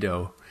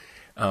 bullshido,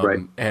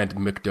 and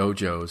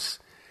McDojos.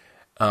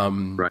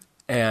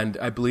 And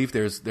I believe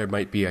there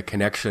might be a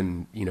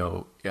connection,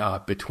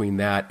 between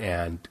that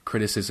and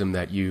criticism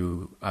that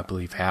you, I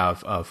believe,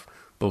 have of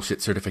bullshit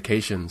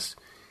certifications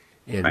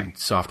in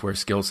software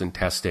skills and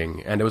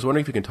testing. And I was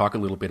wondering if you can talk a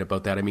little bit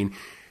about that. I mean,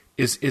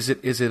 is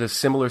it a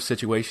similar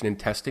situation in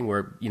testing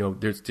where,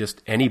 there's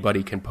just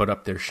anybody can put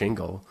up their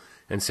shingle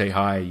and say,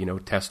 hi,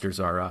 testers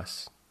are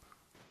us?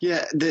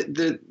 Yeah,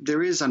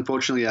 there is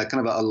unfortunately a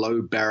kind of a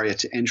low barrier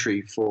to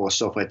entry for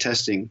software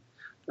testing.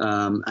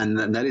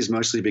 And that is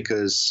mostly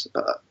because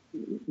other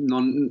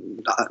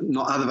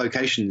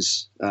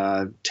vocations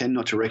tend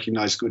not to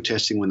recognize good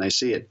testing when they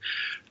see it.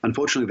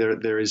 Unfortunately,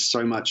 there is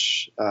so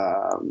much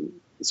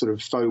sort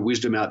of faux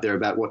wisdom out there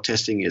about what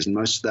testing is, and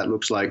most of that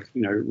looks like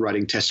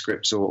writing test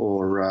scripts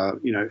or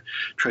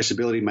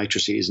traceability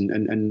matrices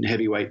and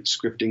heavyweight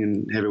scripting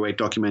and heavyweight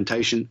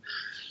documentation.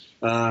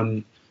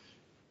 And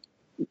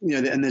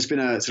there's been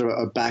a sort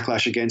of a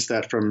backlash against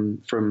that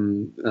from sort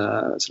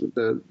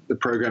of the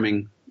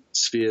programming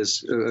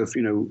spheres of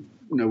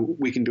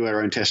we can do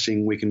our own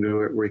testing, we can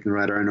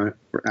write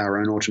our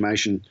own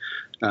automation,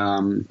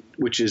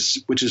 which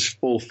is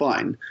all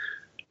fine,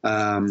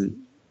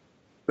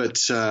 but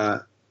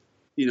I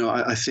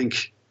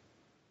think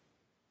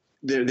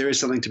there is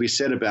something to be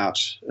said about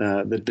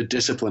the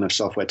discipline of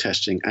software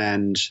testing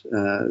and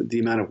the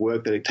amount of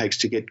work that it takes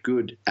to get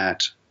good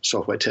at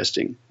software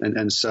testing,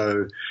 and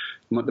so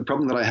the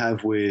problem that I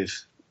have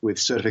with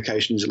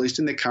certifications, at least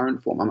in their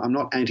current form, I'm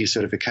not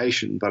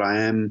anti-certification, but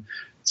I am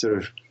sort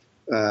of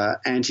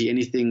anti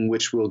anything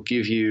which will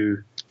give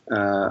you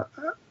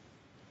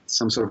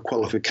some sort of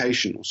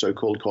qualification or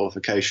so-called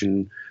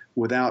qualification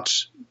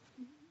without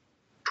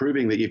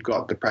proving that you've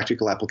got the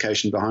practical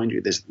application behind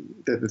you.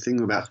 The thing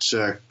about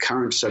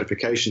current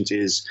certifications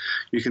is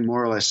you can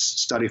more or less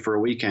study for a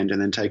weekend and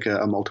then take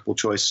a multiple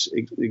choice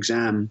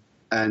exam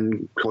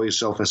and call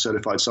yourself a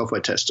certified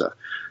software tester.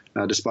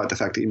 Despite the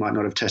fact that you might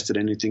not have tested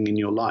anything in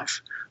your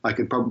life. I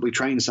could probably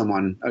train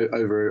someone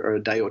over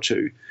a day or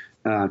two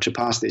to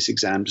pass this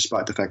exam,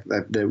 despite the fact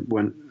that they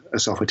weren't a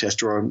software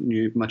tester or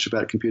knew much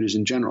about computers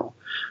in general.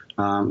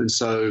 And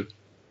so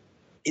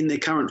in their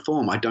current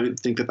form, I don't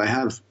think that they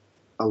have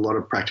a lot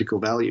of practical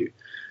value.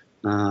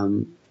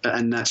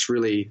 And that's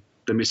really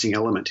the missing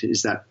element,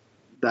 is that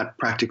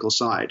practical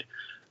side.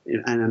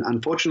 And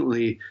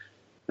unfortunately,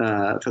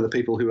 for the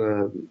people who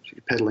are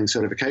peddling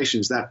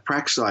certifications, that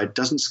prac side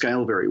doesn't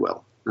scale very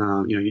well.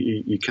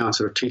 You can't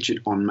sort of teach it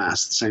en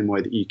masse the same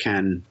way that you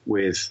can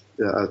with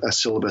a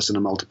syllabus and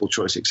a multiple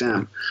choice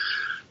exam.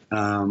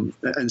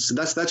 And so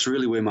that's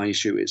really where my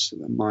issue is.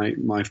 My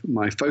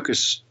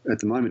focus at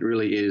the moment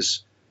really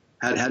is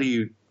how do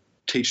you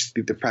teach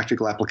the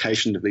practical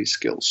application of these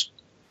skills?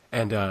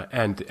 And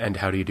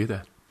how do you do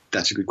that?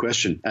 That's a good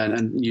question,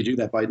 and you do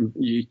that by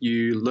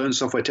you learn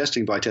software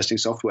testing by testing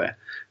software.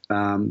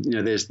 I don't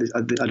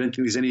think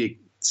there's any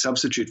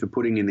substitute for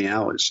putting in the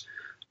hours.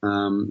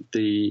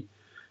 The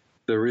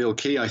real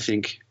key, I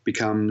think,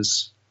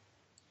 becomes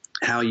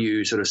how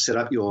you sort of set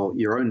up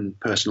your own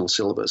personal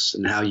syllabus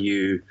and how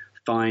you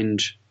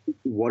find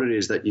what it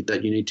is that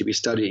you need to be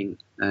studying.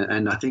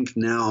 And I think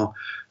now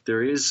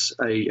there is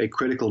a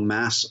critical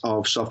mass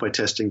of software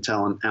testing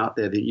talent out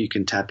there that you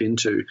can tap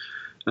into.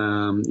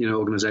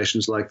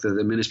 Organizations like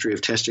the Ministry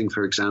of Testing,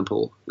 for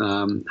example,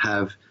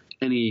 have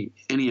any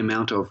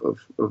amount of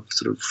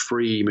sort of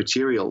free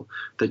material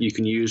that you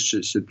can use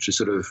to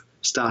sort of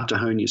start to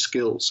hone your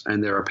skills.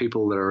 And there are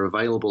people that are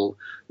available,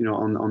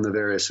 on the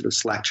various sort of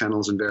Slack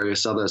channels and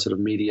various other sort of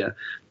media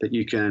that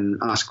you can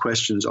ask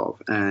questions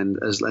of. And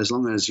as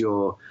long as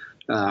you're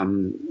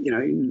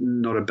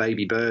not a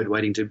baby bird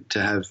waiting to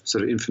have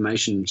sort of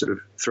information sort of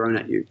thrown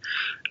at you,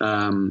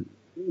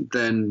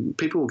 then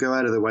people will go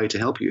out of their way to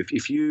help you.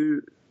 If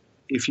you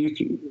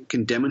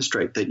can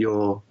demonstrate that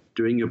you're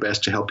doing your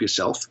best to help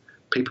yourself,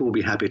 people will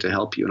be happy to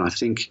help you. And I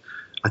think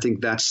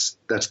that's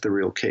the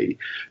real key.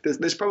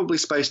 There's probably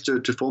space to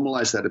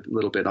formalize that a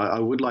little bit. I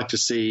would like to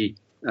see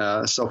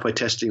software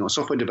testing or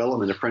software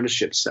development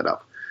apprenticeships set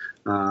up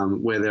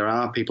where there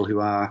are people who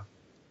are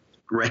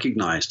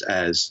recognized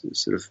as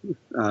sort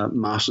of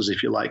masters,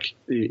 if you like,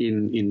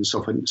 in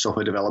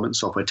software development,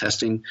 software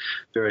testing,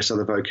 various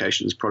other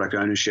vocations, product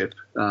ownership,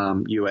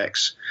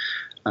 UX.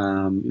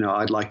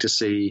 I'd like to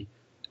see,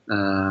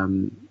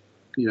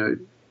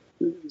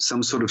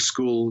 some sort of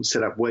school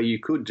set up where you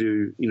could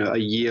do, a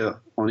year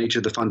on each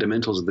of the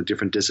fundamentals of the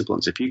different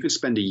disciplines. If you could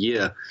spend a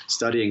year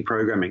studying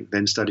programming,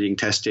 then studying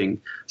testing,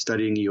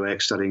 studying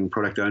UX, studying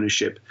product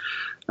ownership,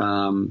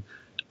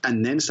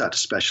 and then start to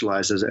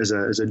specialize as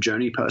a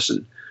journey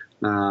person,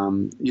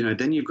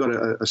 then you've got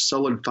a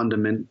solid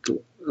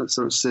fundamental,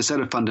 sort of set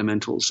of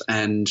fundamentals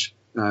and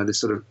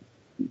this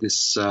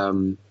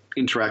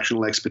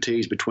interactional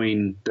expertise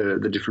between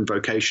the different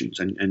vocations.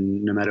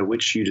 And no matter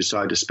which you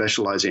decide to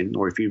specialize in,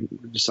 or if you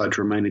decide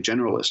to remain a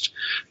generalist,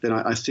 then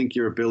I think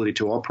your ability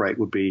to operate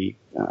would be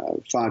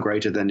far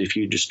greater than if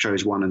you just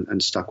chose one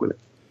and stuck with it.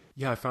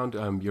 Yeah, I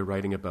found your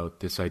writing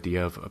about this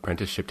idea of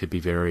apprenticeship to be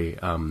very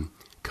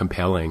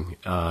compelling.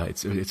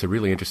 It's a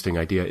really interesting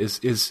idea.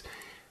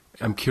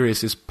 I'm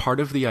curious, is part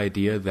of the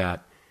idea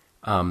that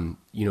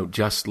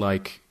just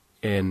like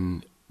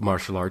in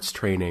martial arts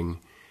training,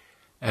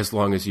 as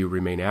long as you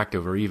remain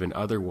active or even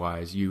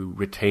otherwise, you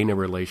retain a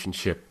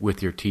relationship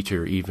with your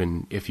teacher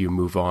even if you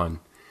move on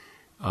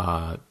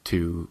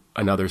to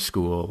another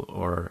school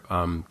or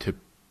to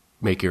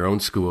make your own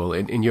school.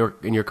 In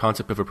your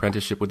concept of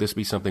apprenticeship, would this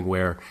be something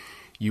where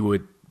you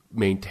would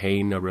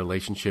maintain a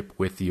relationship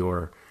with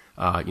your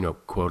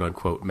quote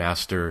unquote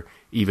master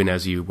even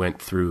as you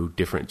went through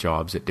different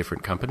jobs at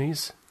different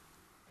companies?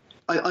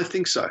 I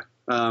think so.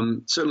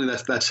 Certainly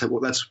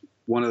that's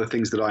one of the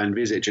things that I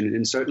envisage,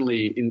 and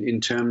certainly in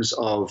terms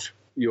of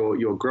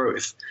your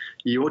growth,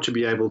 you ought to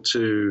be able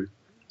to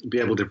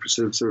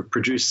sort of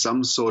produce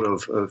some sort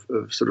of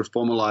sort of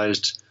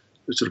formalized,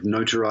 sort of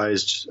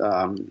notarized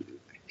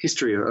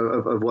history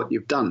of what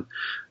you've done,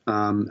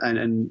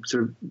 and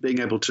sort of being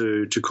able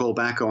to call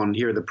back on,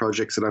 here are the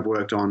projects that I've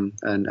worked on,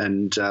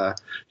 and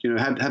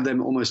have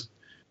them almost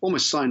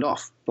signed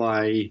off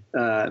by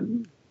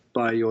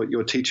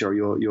your teacher,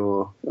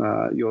 your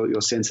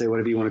sensei,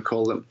 whatever you want to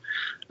call them,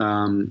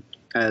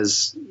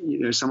 as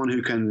someone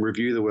who can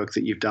review the work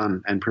that you've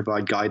done and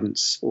provide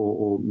guidance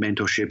or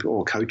mentorship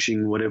or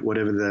coaching,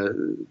 whatever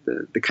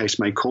the case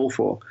may call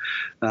for.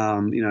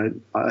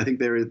 I think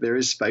there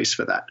is space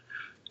for that.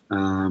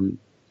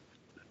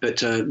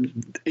 But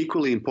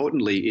equally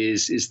importantly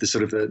is the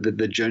sort of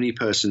the journey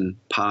person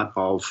part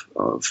of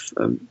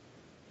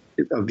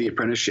the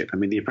apprenticeship. I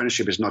mean, the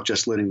apprenticeship is not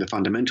just learning the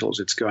fundamentals;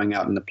 it's going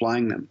out and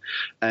applying them,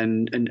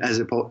 and as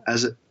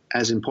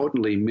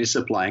importantly,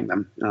 misapplying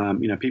them.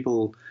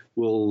 People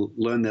will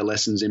learn their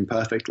lessons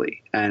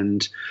imperfectly,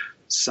 and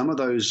some of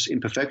those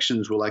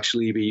imperfections will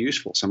actually be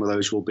useful. Some of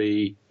those will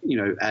be,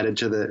 added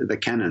to the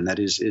canon. That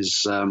is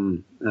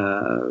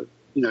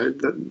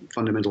the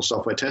fundamental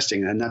software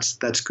testing, and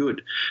that's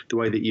good. The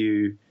way that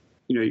you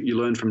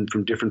learn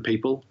from different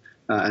people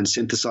and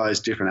synthesize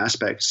different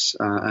aspects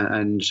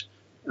and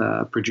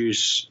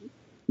produce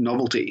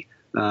novelty.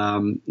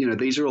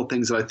 These are all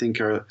things that I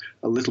think are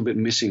a little bit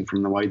missing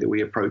from the way that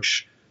we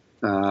approach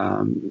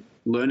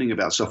learning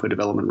about software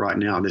development right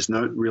now. There's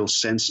no real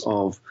sense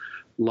of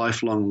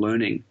lifelong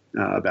learning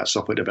about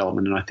software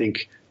development, and I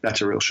think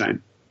that's a real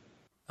shame.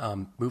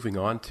 Moving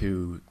on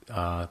to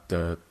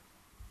the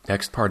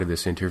next part of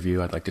this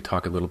interview, I'd like to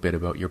talk a little bit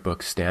about your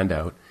book,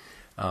 Standout.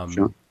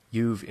 Sure.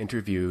 You've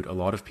interviewed a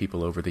lot of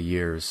people over the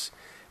years,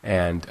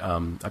 and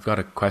I've got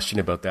a question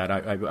about that.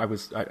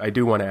 I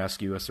do want to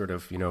ask you a sort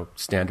of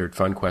standard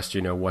fun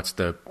question. What's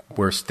the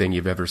worst thing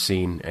you've ever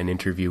seen an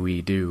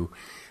interviewee do?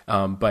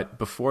 But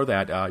before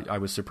that, I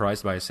was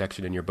surprised by a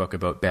section in your book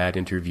about bad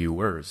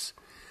interviewers,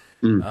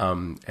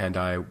 and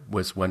I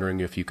was wondering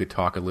if you could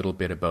talk a little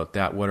bit about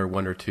that. What are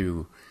one or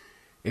two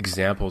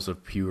examples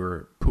of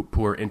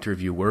poor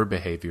interviewer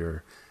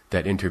behavior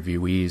that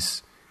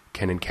interviewees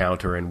can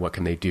encounter, and what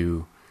can they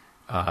do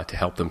to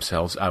help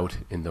themselves out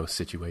in those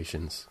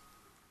situations?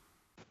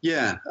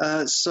 Yeah,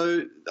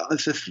 so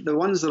the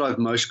ones that I've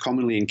most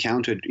commonly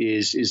encountered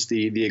is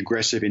the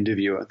aggressive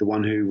interviewer, the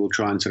one who will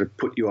try and sort of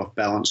put you off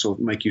balance or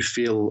make you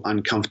feel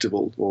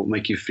uncomfortable or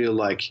make you feel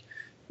like,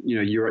 you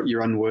know,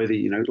 you're unworthy.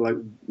 You know, like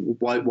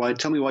why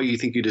tell me why you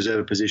think you deserve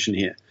a position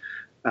here.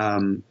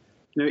 You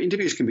know,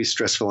 interviews can be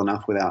stressful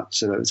enough without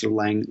sort of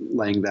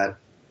laying that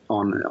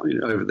on, you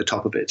know, over the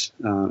top of it,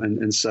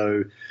 and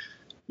so,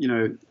 you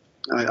know,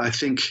 I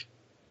think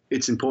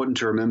it's important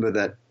to remember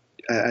that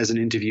as an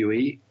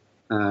interviewee.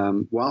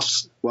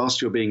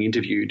 Whilst you're being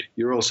interviewed,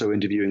 you're also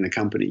interviewing the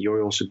company.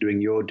 You're also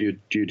doing your due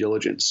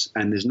diligence,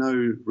 and there's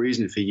no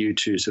reason for you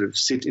to sort of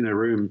sit in a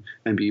room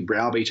and be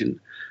browbeaten.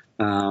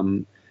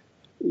 You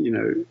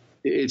know,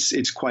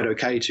 it's quite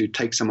okay to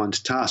take someone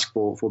to task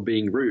for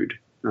being rude,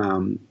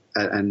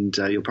 and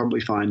you'll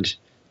probably find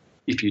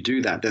if you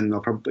do that, then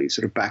they'll probably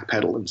sort of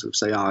backpedal and sort of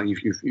say, "Oh,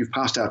 you've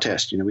passed our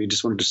test. You know, we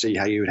just wanted to see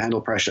how you would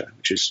handle pressure,"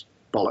 which is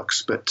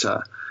bollocks, but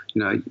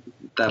you know,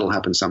 that'll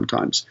happen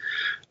sometimes.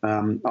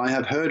 I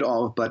have heard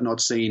of, but not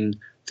seen,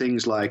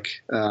 things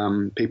like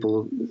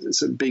people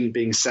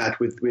being sat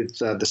with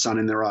the sun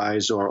in their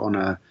eyes, or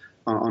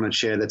on a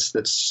chair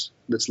that's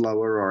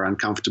lower or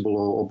uncomfortable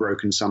or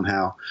broken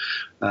somehow.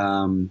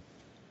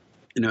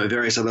 You know,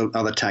 various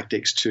other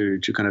tactics to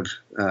kind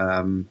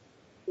of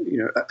you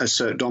know,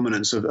 assert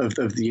dominance of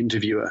the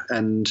interviewer.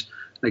 And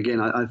again,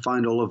 I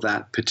find all of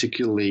that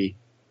particularly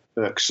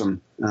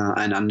irksome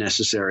and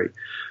unnecessary.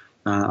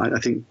 I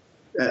think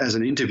as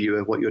an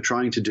interviewer, what you're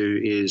trying to do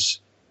is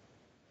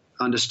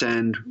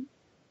understand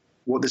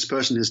what this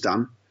person has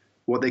done,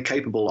 what they're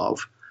capable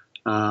of,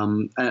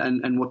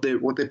 and what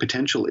their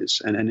potential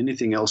is, and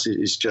anything else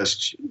is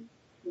just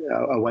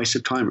a waste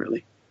of time,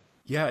 really.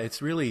 Yeah, thanks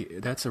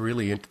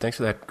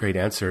for that great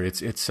answer.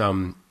 It's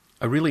a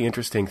really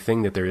interesting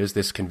thing that there is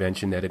this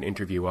convention that an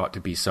interview ought to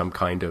be some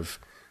kind of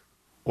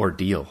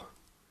ordeal,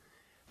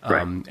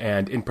 right.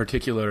 And in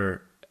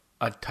particular,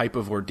 a type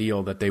of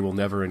ordeal that they will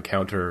never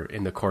encounter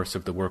in the course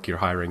of the work you're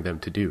hiring them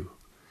to do.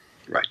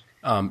 Right.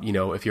 You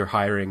know, if you're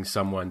hiring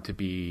someone to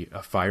be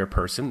a fire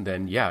person,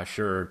 then yeah,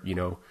 sure, you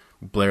know,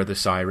 blare the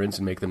sirens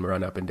and make them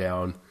run up and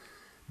down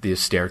the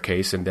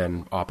staircase and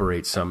then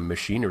operate some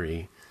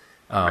machinery.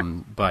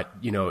 But,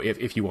 you know,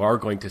 if you are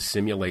going to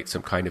simulate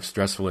some kind of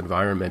stressful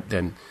environment,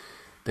 then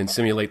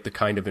simulate the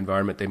kind of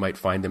environment they might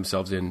find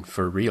themselves in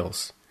for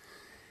reals.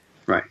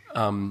 Right.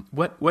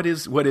 What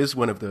is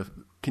one of the,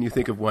 can you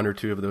think of one or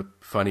two of the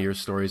funnier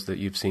stories that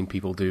you've seen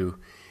people do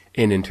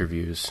in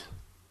interviews?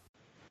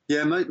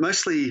 Yeah,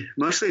 mostly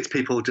it's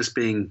people just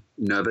being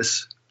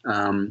nervous,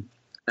 and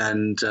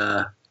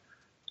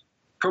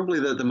probably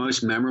the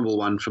most memorable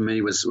one for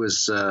me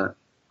was a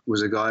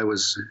guy who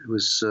was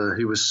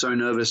so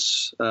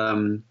nervous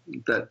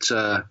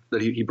that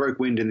he broke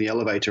wind in the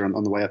elevator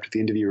on the way up to the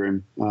interview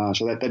room.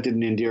 So that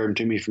didn't endear him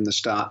to me from the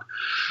start.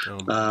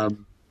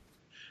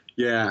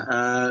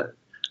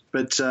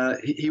 But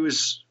he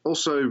was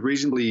also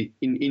reasonably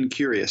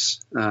incurious,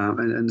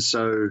 and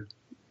so,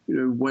 you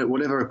know,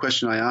 whatever a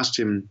question I asked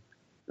him,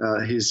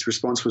 his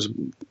response was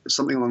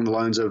something along the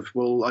lines of,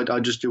 "Well, I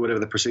just do whatever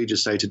the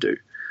procedures say to do,"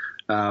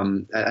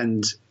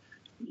 and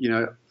you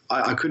know,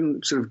 I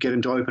couldn't sort of get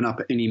him to open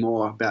up any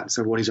more about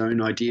sort of what his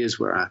own ideas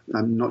were.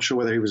 I'm not sure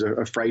whether he was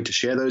afraid to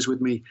share those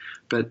with me,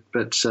 but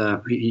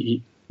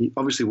he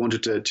obviously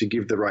wanted to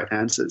give the right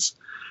answers.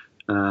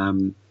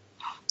 The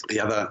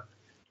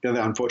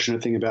other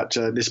unfortunate thing about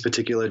this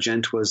particular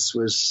gent was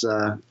you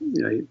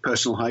know,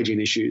 personal hygiene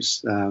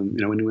issues. You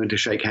know, when we went to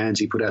shake hands,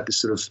 he put out this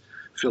sort of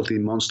filthy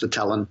monster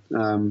talon,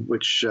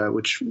 which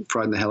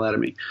frightened the hell out of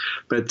me.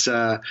 But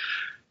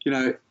you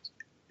know,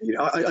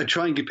 I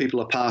try and give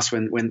people a pass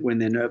when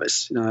they're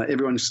nervous. You know,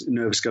 everyone's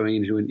nervous going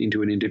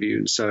into an interview,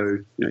 and so,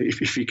 you know,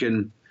 if you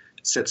can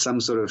set some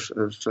sort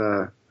of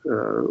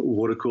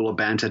water cooler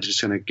banter to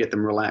just kind of get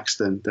them relaxed,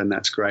 then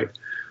that's great.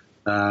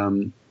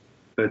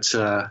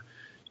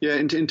 Yeah,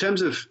 in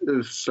terms of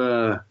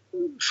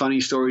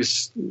funny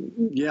stories,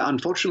 yeah,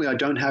 unfortunately, I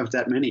don't have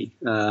that many.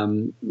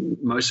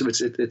 Most of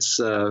it's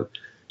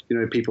you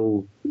know,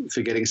 people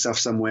forgetting stuff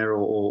somewhere,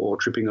 or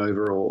tripping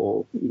over,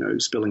 or you know,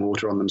 spilling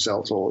water on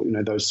themselves, or, you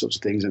know, those sorts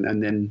of things,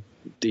 and then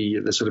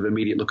the sort of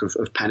immediate look of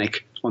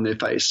panic on their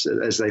face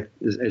as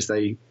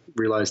they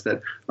realize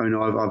that, oh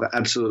no, I've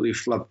absolutely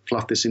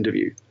fluffed this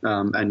interview,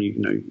 and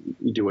you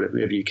do whatever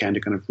you can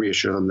to kind of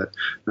reassure them that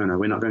no,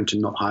 we're not going to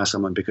not hire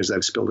someone because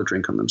they've spilled a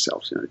drink on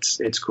themselves. You know,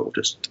 it's cool,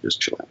 just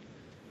chill out.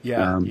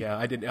 Yeah,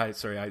 I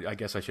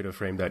guess I should have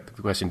framed that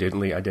question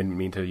differently. I didn't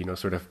mean to, you know,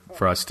 sort of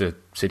for us to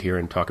sit here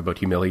and talk about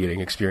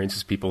humiliating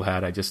experiences people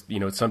had. I just, you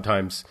know,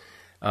 sometimes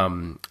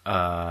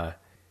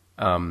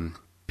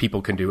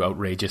people can do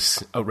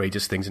outrageous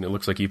things, and it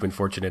looks like you've been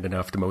fortunate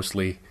enough to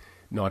mostly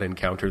not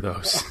encounter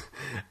those.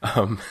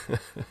 Yeah,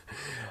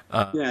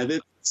 there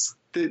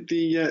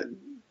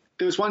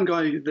was one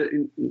guy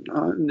that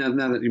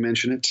now that you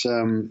mention it,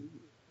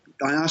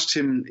 I asked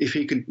him if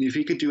he could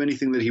do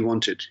anything that he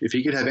wanted, if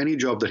he could have any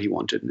job that he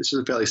wanted. And this is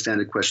a fairly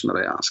standard question that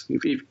I ask.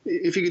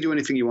 If he could do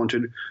anything he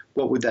wanted,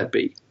 what would that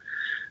be?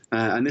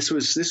 and this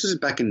was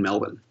back in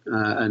Melbourne,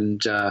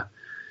 and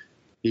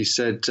he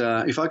said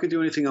if I could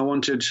do anything I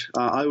wanted,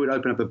 I would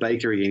open up a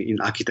bakery in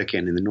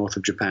Akita-ken in the north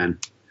of Japan.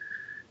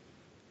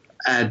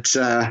 And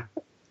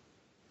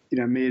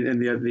me and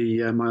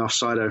my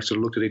offsider sort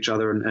of looked at each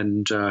other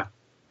and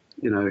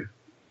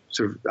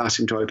sort of asked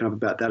him to open up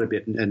about that a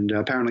bit. And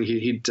apparently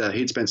he'd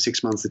spent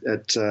 6 months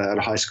at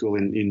a high school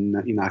in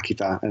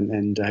Akita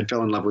and had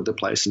fell in love with the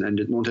place and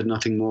wanted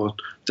nothing more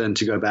than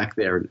to go back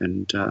there.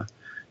 And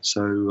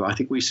so I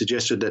think we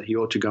suggested that he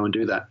ought to go and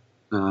do that.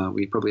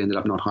 We probably ended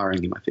up not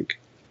hiring him, I think.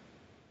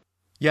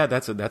 Yeah,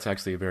 that's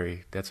actually a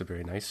very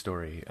nice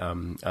story.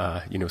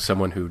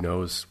 Someone who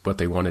knows what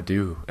they want to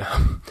do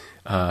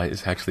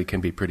is actually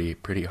can be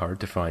pretty hard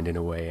to find in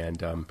a way.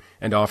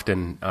 And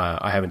often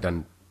I haven't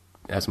done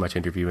as much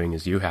interviewing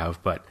as you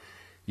have, but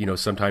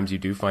sometimes you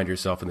do find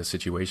yourself in the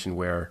situation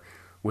where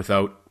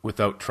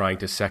without trying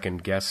to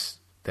second guess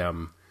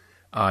them,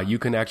 you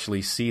can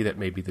actually see that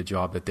maybe the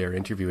job that they're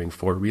interviewing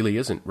for really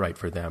isn't right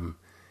for them,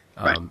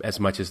 right. As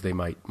much as they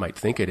might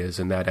think it is,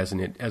 and that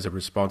as a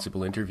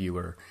responsible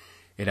interviewer,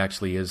 it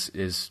actually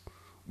is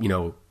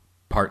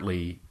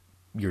partly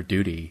your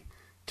duty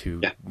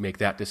to make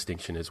that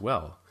distinction as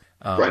well.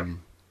 Right.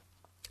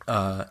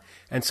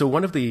 And so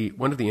one of the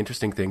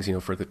interesting things,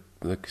 for the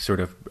sort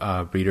of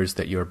readers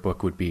that your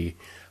book would be,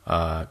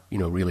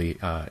 really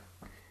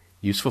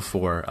useful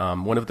for,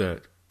 one of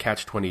the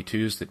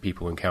catch-22s that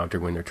people encounter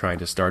when they're trying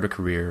to start a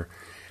career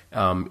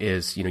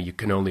is, you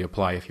can only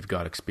apply if you've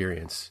got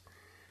experience.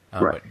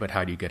 Right. But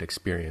how do you get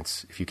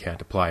experience if you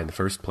can't apply in the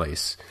first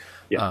place?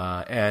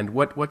 Yeah. And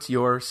what's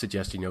your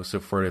suggestion? So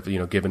for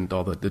given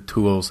all the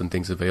tools and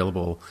things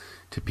available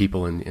to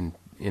people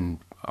in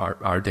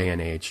our day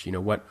and age,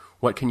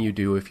 what can you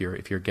do if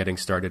you're getting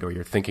started or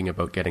you're thinking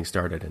about getting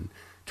started and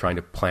trying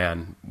to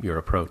plan your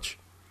approach?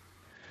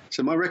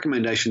 So my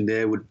recommendation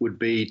there would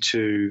be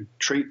to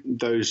treat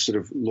those sort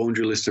of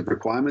laundry list of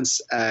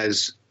requirements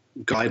as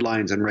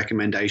guidelines and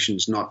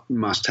recommendations, not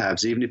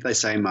must-haves. Even if they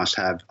say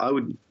must-have, I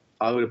would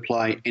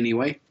apply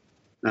anyway.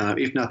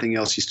 If nothing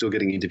else, you're still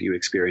getting interview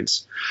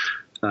experience.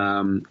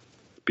 Beyond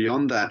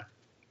that,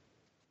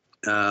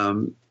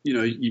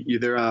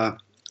 there are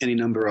any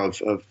number of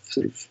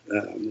sort of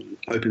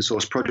open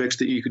source projects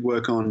that you could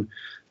work on.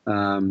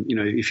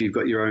 If you've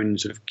got your own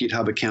sort of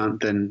GitHub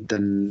account,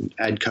 then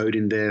add code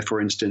in there, for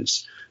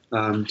instance.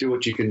 Do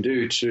what you can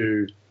do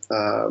to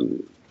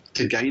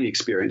gain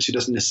experience. It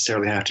doesn't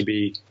necessarily have to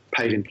be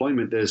paid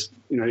employment. There's,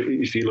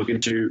 if you look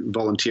into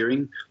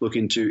volunteering, look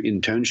into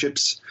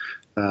internships,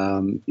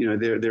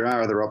 there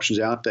are other options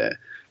out there.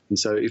 And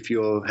so if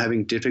you're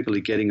having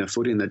difficulty getting a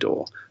foot in the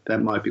door,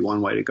 that might be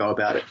one way to go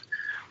about it.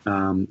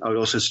 I would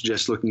also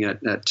suggest looking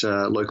at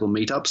local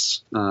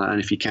meetups, and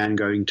if you can,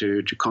 going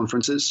to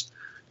conferences,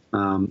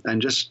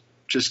 and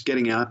just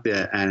getting out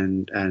there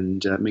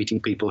and meeting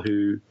people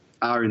who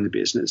are in the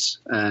business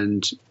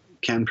and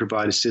can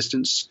provide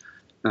assistance,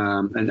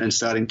 and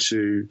starting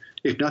to,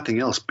 if nothing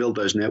else, build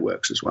those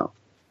networks as well.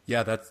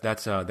 Yeah,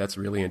 that's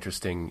really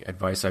interesting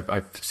advice.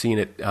 I've seen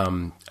it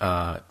from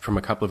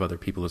a couple of other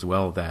people as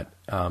well. That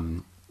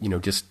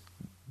just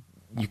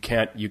you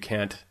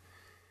can't.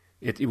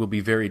 It will be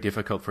very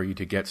difficult for you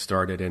to get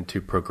started and to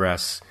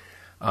progress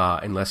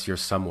unless you're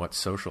somewhat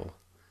social,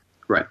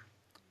 right?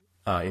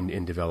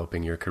 In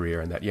developing your career,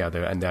 and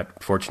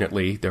that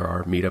fortunately there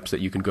are meetups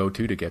that you can go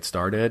to get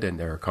started, and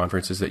there are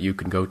conferences that you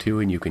can go to,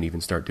 and you can even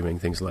start doing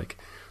things like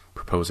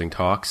proposing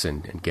talks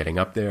and getting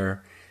up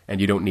there, and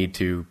you don't need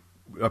to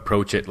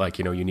approach it like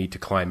you need to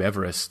climb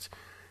Everest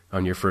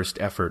on your first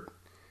effort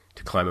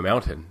to climb a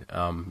mountain.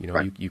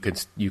 Right. You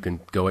can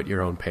go at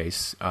your own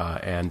pace,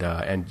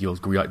 and you'll,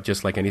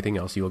 just like anything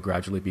else, you'll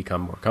gradually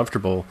become more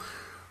comfortable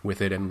with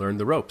it and learn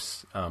the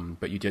ropes.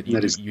 But you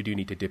do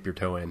need to dip your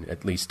toe in,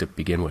 at least to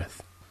begin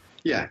with.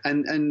 Yeah,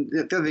 and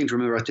the other thing to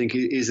remember, I think,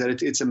 is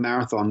that it's a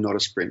marathon, not a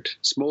sprint.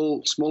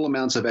 Small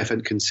amounts of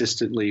effort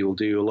consistently will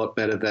do a lot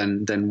better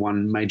than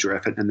one major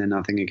effort and then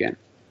nothing again.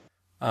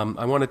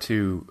 I wanted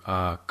to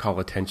call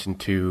attention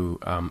to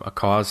a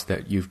cause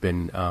that you've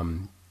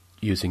been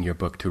using your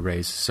book to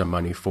raise some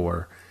money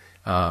for.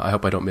 I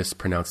hope I don't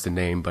mispronounce the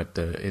name, but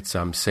it's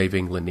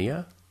Saving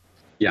Linnea.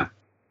 Yeah.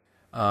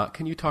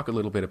 Can you talk a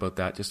little bit about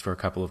that just for a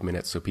couple of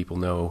minutes so people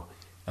know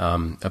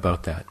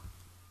about that?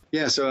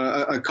 Yeah, so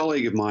a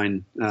colleague of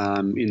mine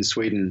in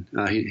Sweden,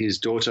 his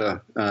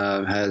daughter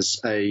has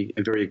a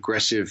very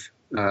aggressive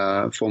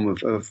form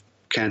of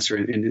cancer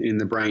in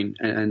the brain,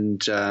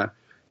 and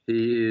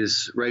he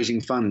is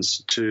raising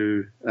funds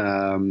to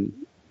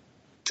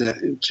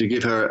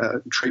give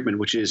her treatment,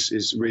 which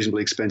is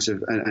reasonably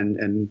expensive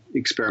and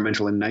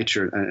experimental in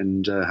nature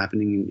and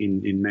happening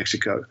in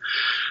Mexico.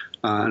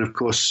 And of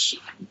course,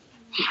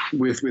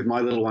 with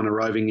my little one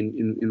arriving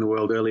in the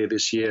world earlier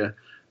this year,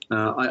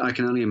 I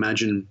can only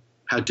imagine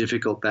how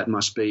difficult that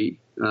must be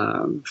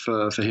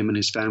for him and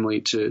his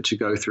family to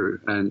go through.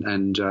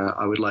 And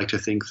I would like to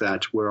think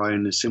that were I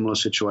in a similar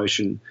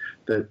situation,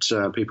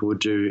 that people would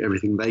do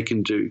everything they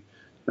can do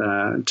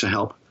to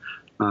help.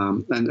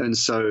 And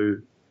so,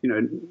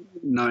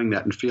 knowing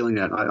that and feeling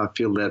that, I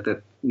feel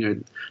that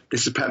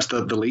this is perhaps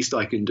the least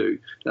I can do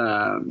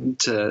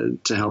to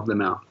help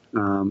them out. I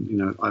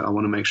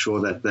want to make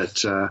sure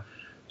that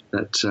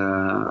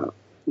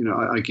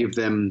I give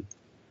them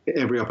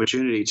every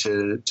opportunity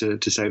to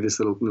save this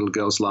little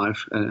girl's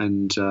life,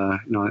 and I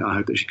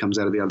hope that she comes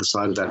out of the other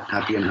side of that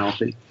happy and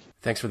healthy.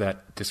 Thanks for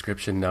that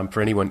description.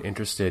 For anyone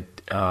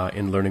interested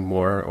in learning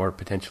more or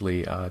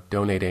potentially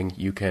donating,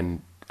 you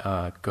can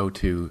go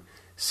to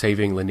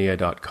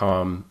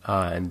savinglinnea.com,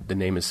 and the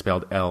name is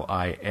spelled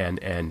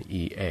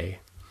Linnea.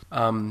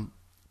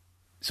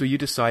 So you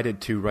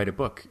decided to write a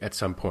book at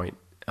some point.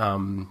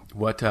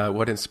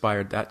 What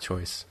inspired that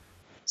choice?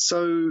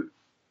 So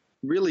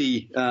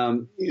really,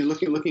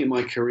 looking at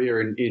my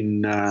career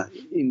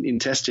in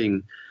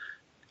testing,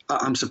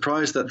 I'm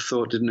surprised that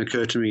thought didn't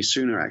occur to me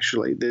sooner.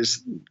 Actually,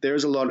 there's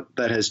a lot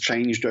that has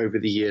changed over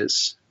the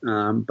years,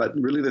 but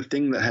really the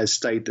thing that has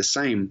stayed the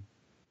same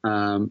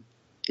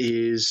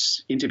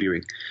is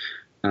interviewing,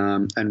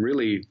 and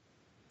really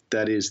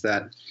that is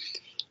that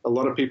a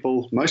lot of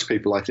people, most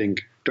people, I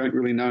think, don't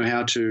really know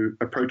how to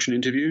approach an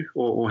interview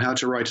or how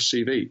to write a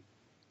CV.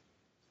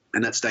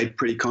 And that stayed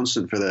pretty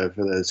constant for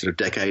the sort of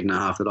decade and a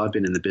half that I've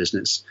been in the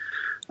business.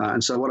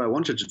 And so what I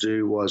wanted to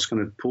do was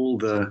kind of pull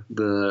the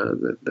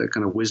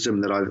kind of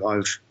wisdom that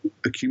I've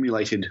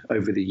accumulated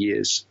over the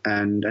years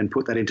and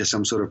put that into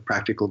some sort of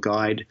practical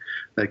guide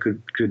that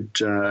could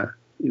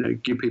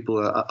give people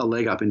a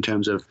leg up in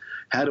terms of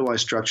how do I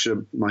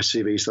structure my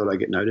CV so that I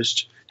get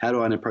noticed? How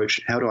do I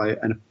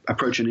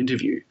approach an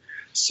interview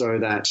so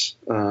that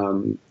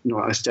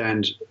I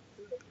stand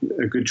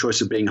a good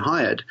choice of being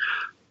hired?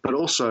 But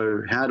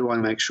also, how do I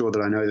make sure that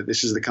I know that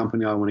this is the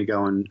company I want to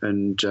go and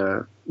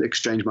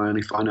exchange my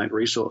only finite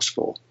resource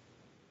for?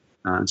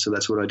 And so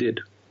that's what I did.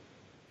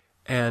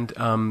 And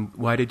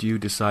why did you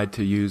decide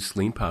to use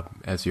LeanPub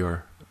as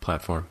your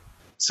platform?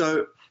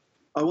 So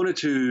I wanted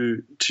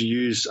to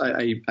use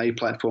a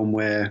platform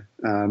where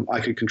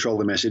I could control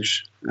the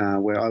message,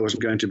 where I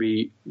wasn't going to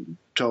be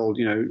told,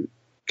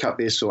 cut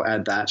this or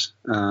add that.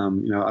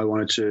 I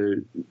wanted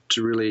to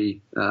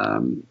really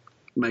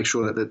make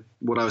sure that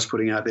what I was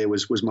putting out there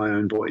was my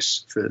own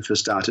voice for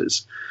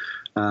starters.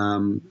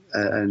 And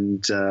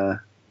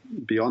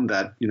beyond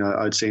that,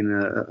 I'd seen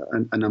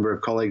a number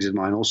of colleagues of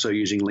mine also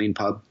using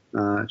LeanPub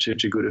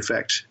to good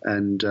effect.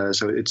 And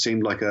so it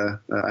seemed like a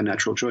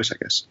natural choice, I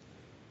guess.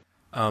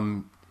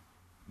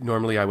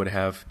 Normally I would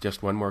have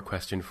just one more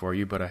question for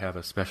you, but I have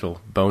a special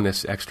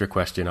bonus extra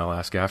question I'll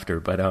ask after.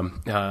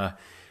 But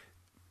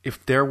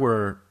if there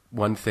were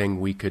one thing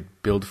we could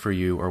build for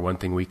you or one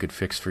thing we could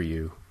fix for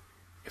you,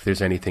 if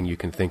there's anything you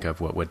can think of,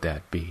 what would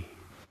that be?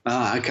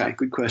 Okay,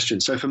 good question.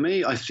 So for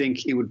me, I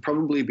think it would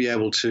probably be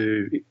able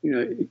to,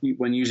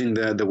 when using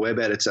the web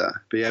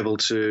editor, be able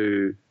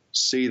to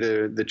see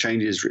the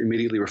changes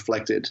immediately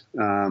reflected,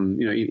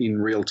 in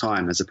real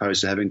time, as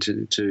opposed to having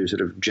to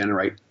sort of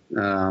generate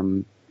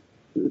the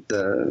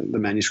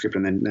manuscript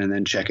and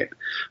then check it.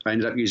 I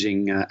ended up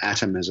using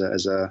Atom as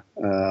an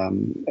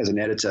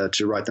editor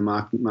to write the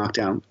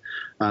markdown,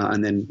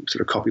 and then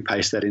sort of copy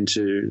paste that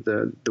into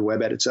the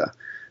web editor.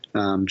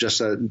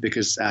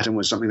 Because Atom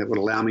was something that would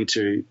allow me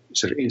to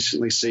sort of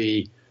instantly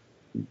see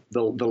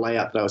the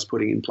layout that I was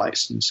putting in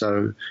place. And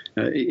so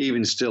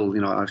even still,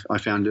 I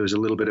found there was a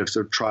little bit of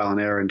sort of trial and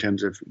error in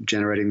terms of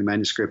generating the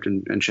manuscript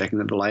and checking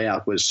that the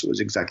layout was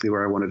exactly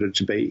where I wanted it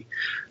to be.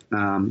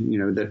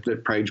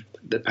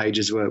 That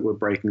pages were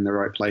breaking in the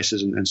right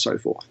places and so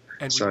forth.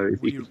 And so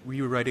were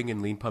you writing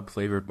in LeanPub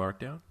flavored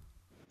Markdown?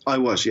 I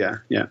was, yeah.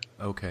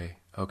 Okay,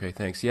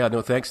 thanks. Yeah,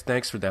 no,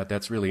 thanks for that.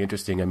 That's really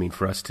interesting. I mean,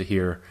 for us to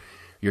hear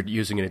you're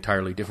using an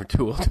entirely different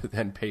tool to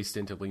then paste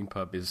into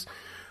LeanPub is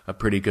a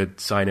pretty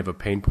good sign of a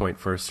pain point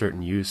for a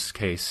certain use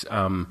case.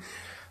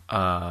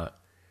 I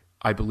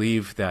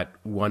believe that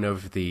one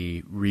of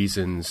the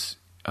reasons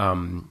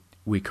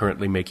we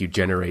currently make you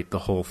generate the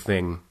whole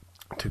thing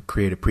to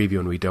create a preview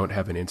and we don't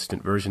have an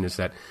instant version is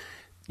that,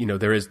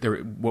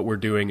 what we're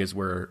doing is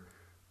we're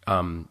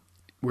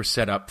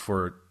set up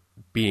for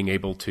being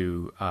able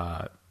to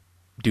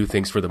do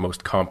things for the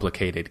most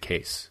complicated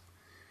case.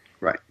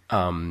 Right.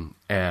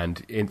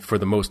 For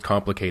the most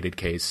complicated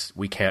case,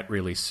 we can't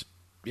really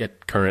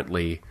yet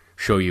currently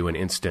show you an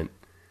instant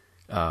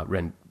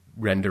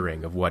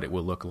rendering of what it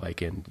will look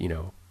like in,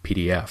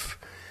 PDF.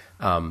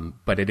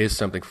 But it is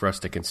something for us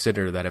to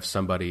consider that if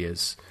somebody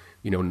is,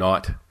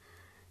 not,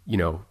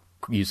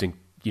 using,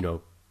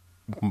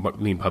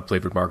 LeanPub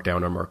flavored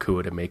Markdown or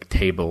Markua to make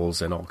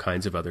tables and all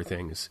kinds of other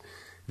things,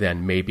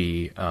 then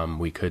maybe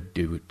we could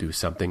do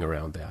something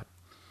around that.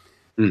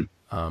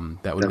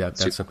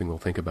 That's something we'll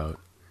think about.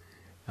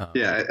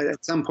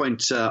 At some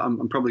point,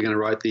 I'm probably going to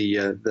write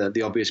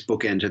the obvious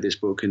bookend to this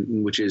book,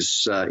 which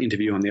is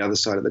interview on the other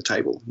side of the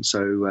table.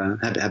 So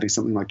having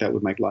something like that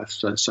would make life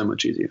so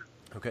much easier.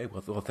 Okay,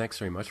 well, thanks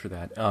very much for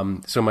that.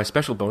 So my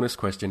special bonus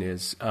question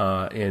is,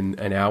 in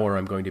an hour,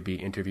 I'm going to be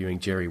interviewing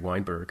Jerry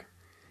Weinberg.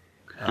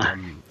 I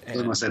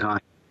said hi.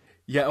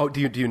 Yeah. Oh, do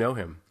you know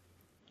him?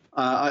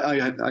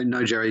 I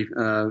know Jerry.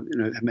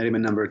 I've met him a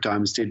number of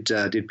times. Did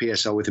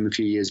PSL with him a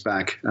few years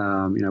back.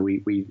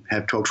 We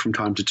have talked from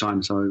time to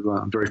time. So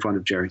I'm very fond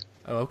of Jerry.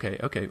 Oh, okay.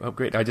 Oh,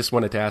 great. I just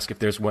wanted to ask if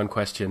there's one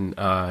question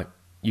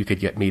you could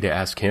get me to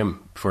ask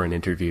him for an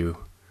interview.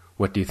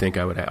 What do you think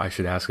I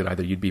should ask it?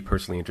 Either you'd be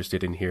personally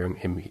interested in hearing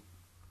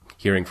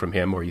from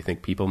him, or you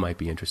think people might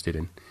be interested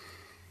in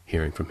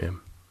hearing from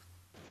him.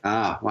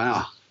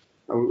 Wow.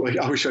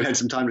 I wish I had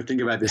some time to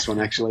think about this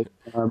one, actually.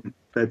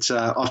 But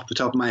off the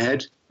top of my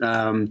head,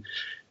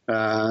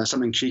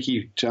 something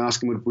cheeky to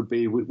ask him would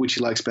be which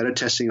he likes better,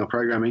 testing or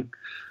programming.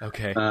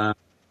 Okay.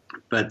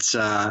 But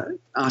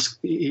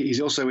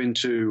he's also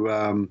into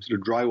sort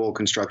of drywall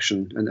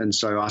construction, and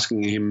so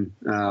asking him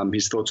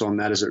his thoughts on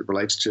that as it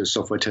relates to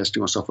software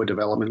testing or software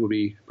development would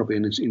be probably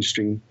an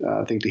interesting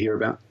thing to hear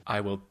about.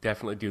 I will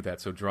definitely do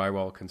that. So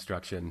drywall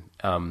construction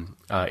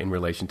in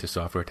relation to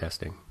software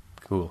testing.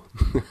 Cool.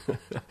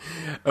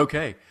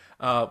 Okay.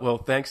 Well,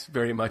 thanks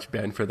very much,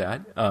 Ben, for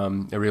that.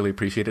 I really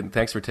appreciate it. And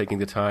thanks for taking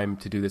the time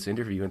to do this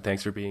interview. And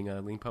thanks for being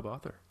a LeanPub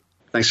author.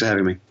 Thanks for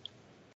having me.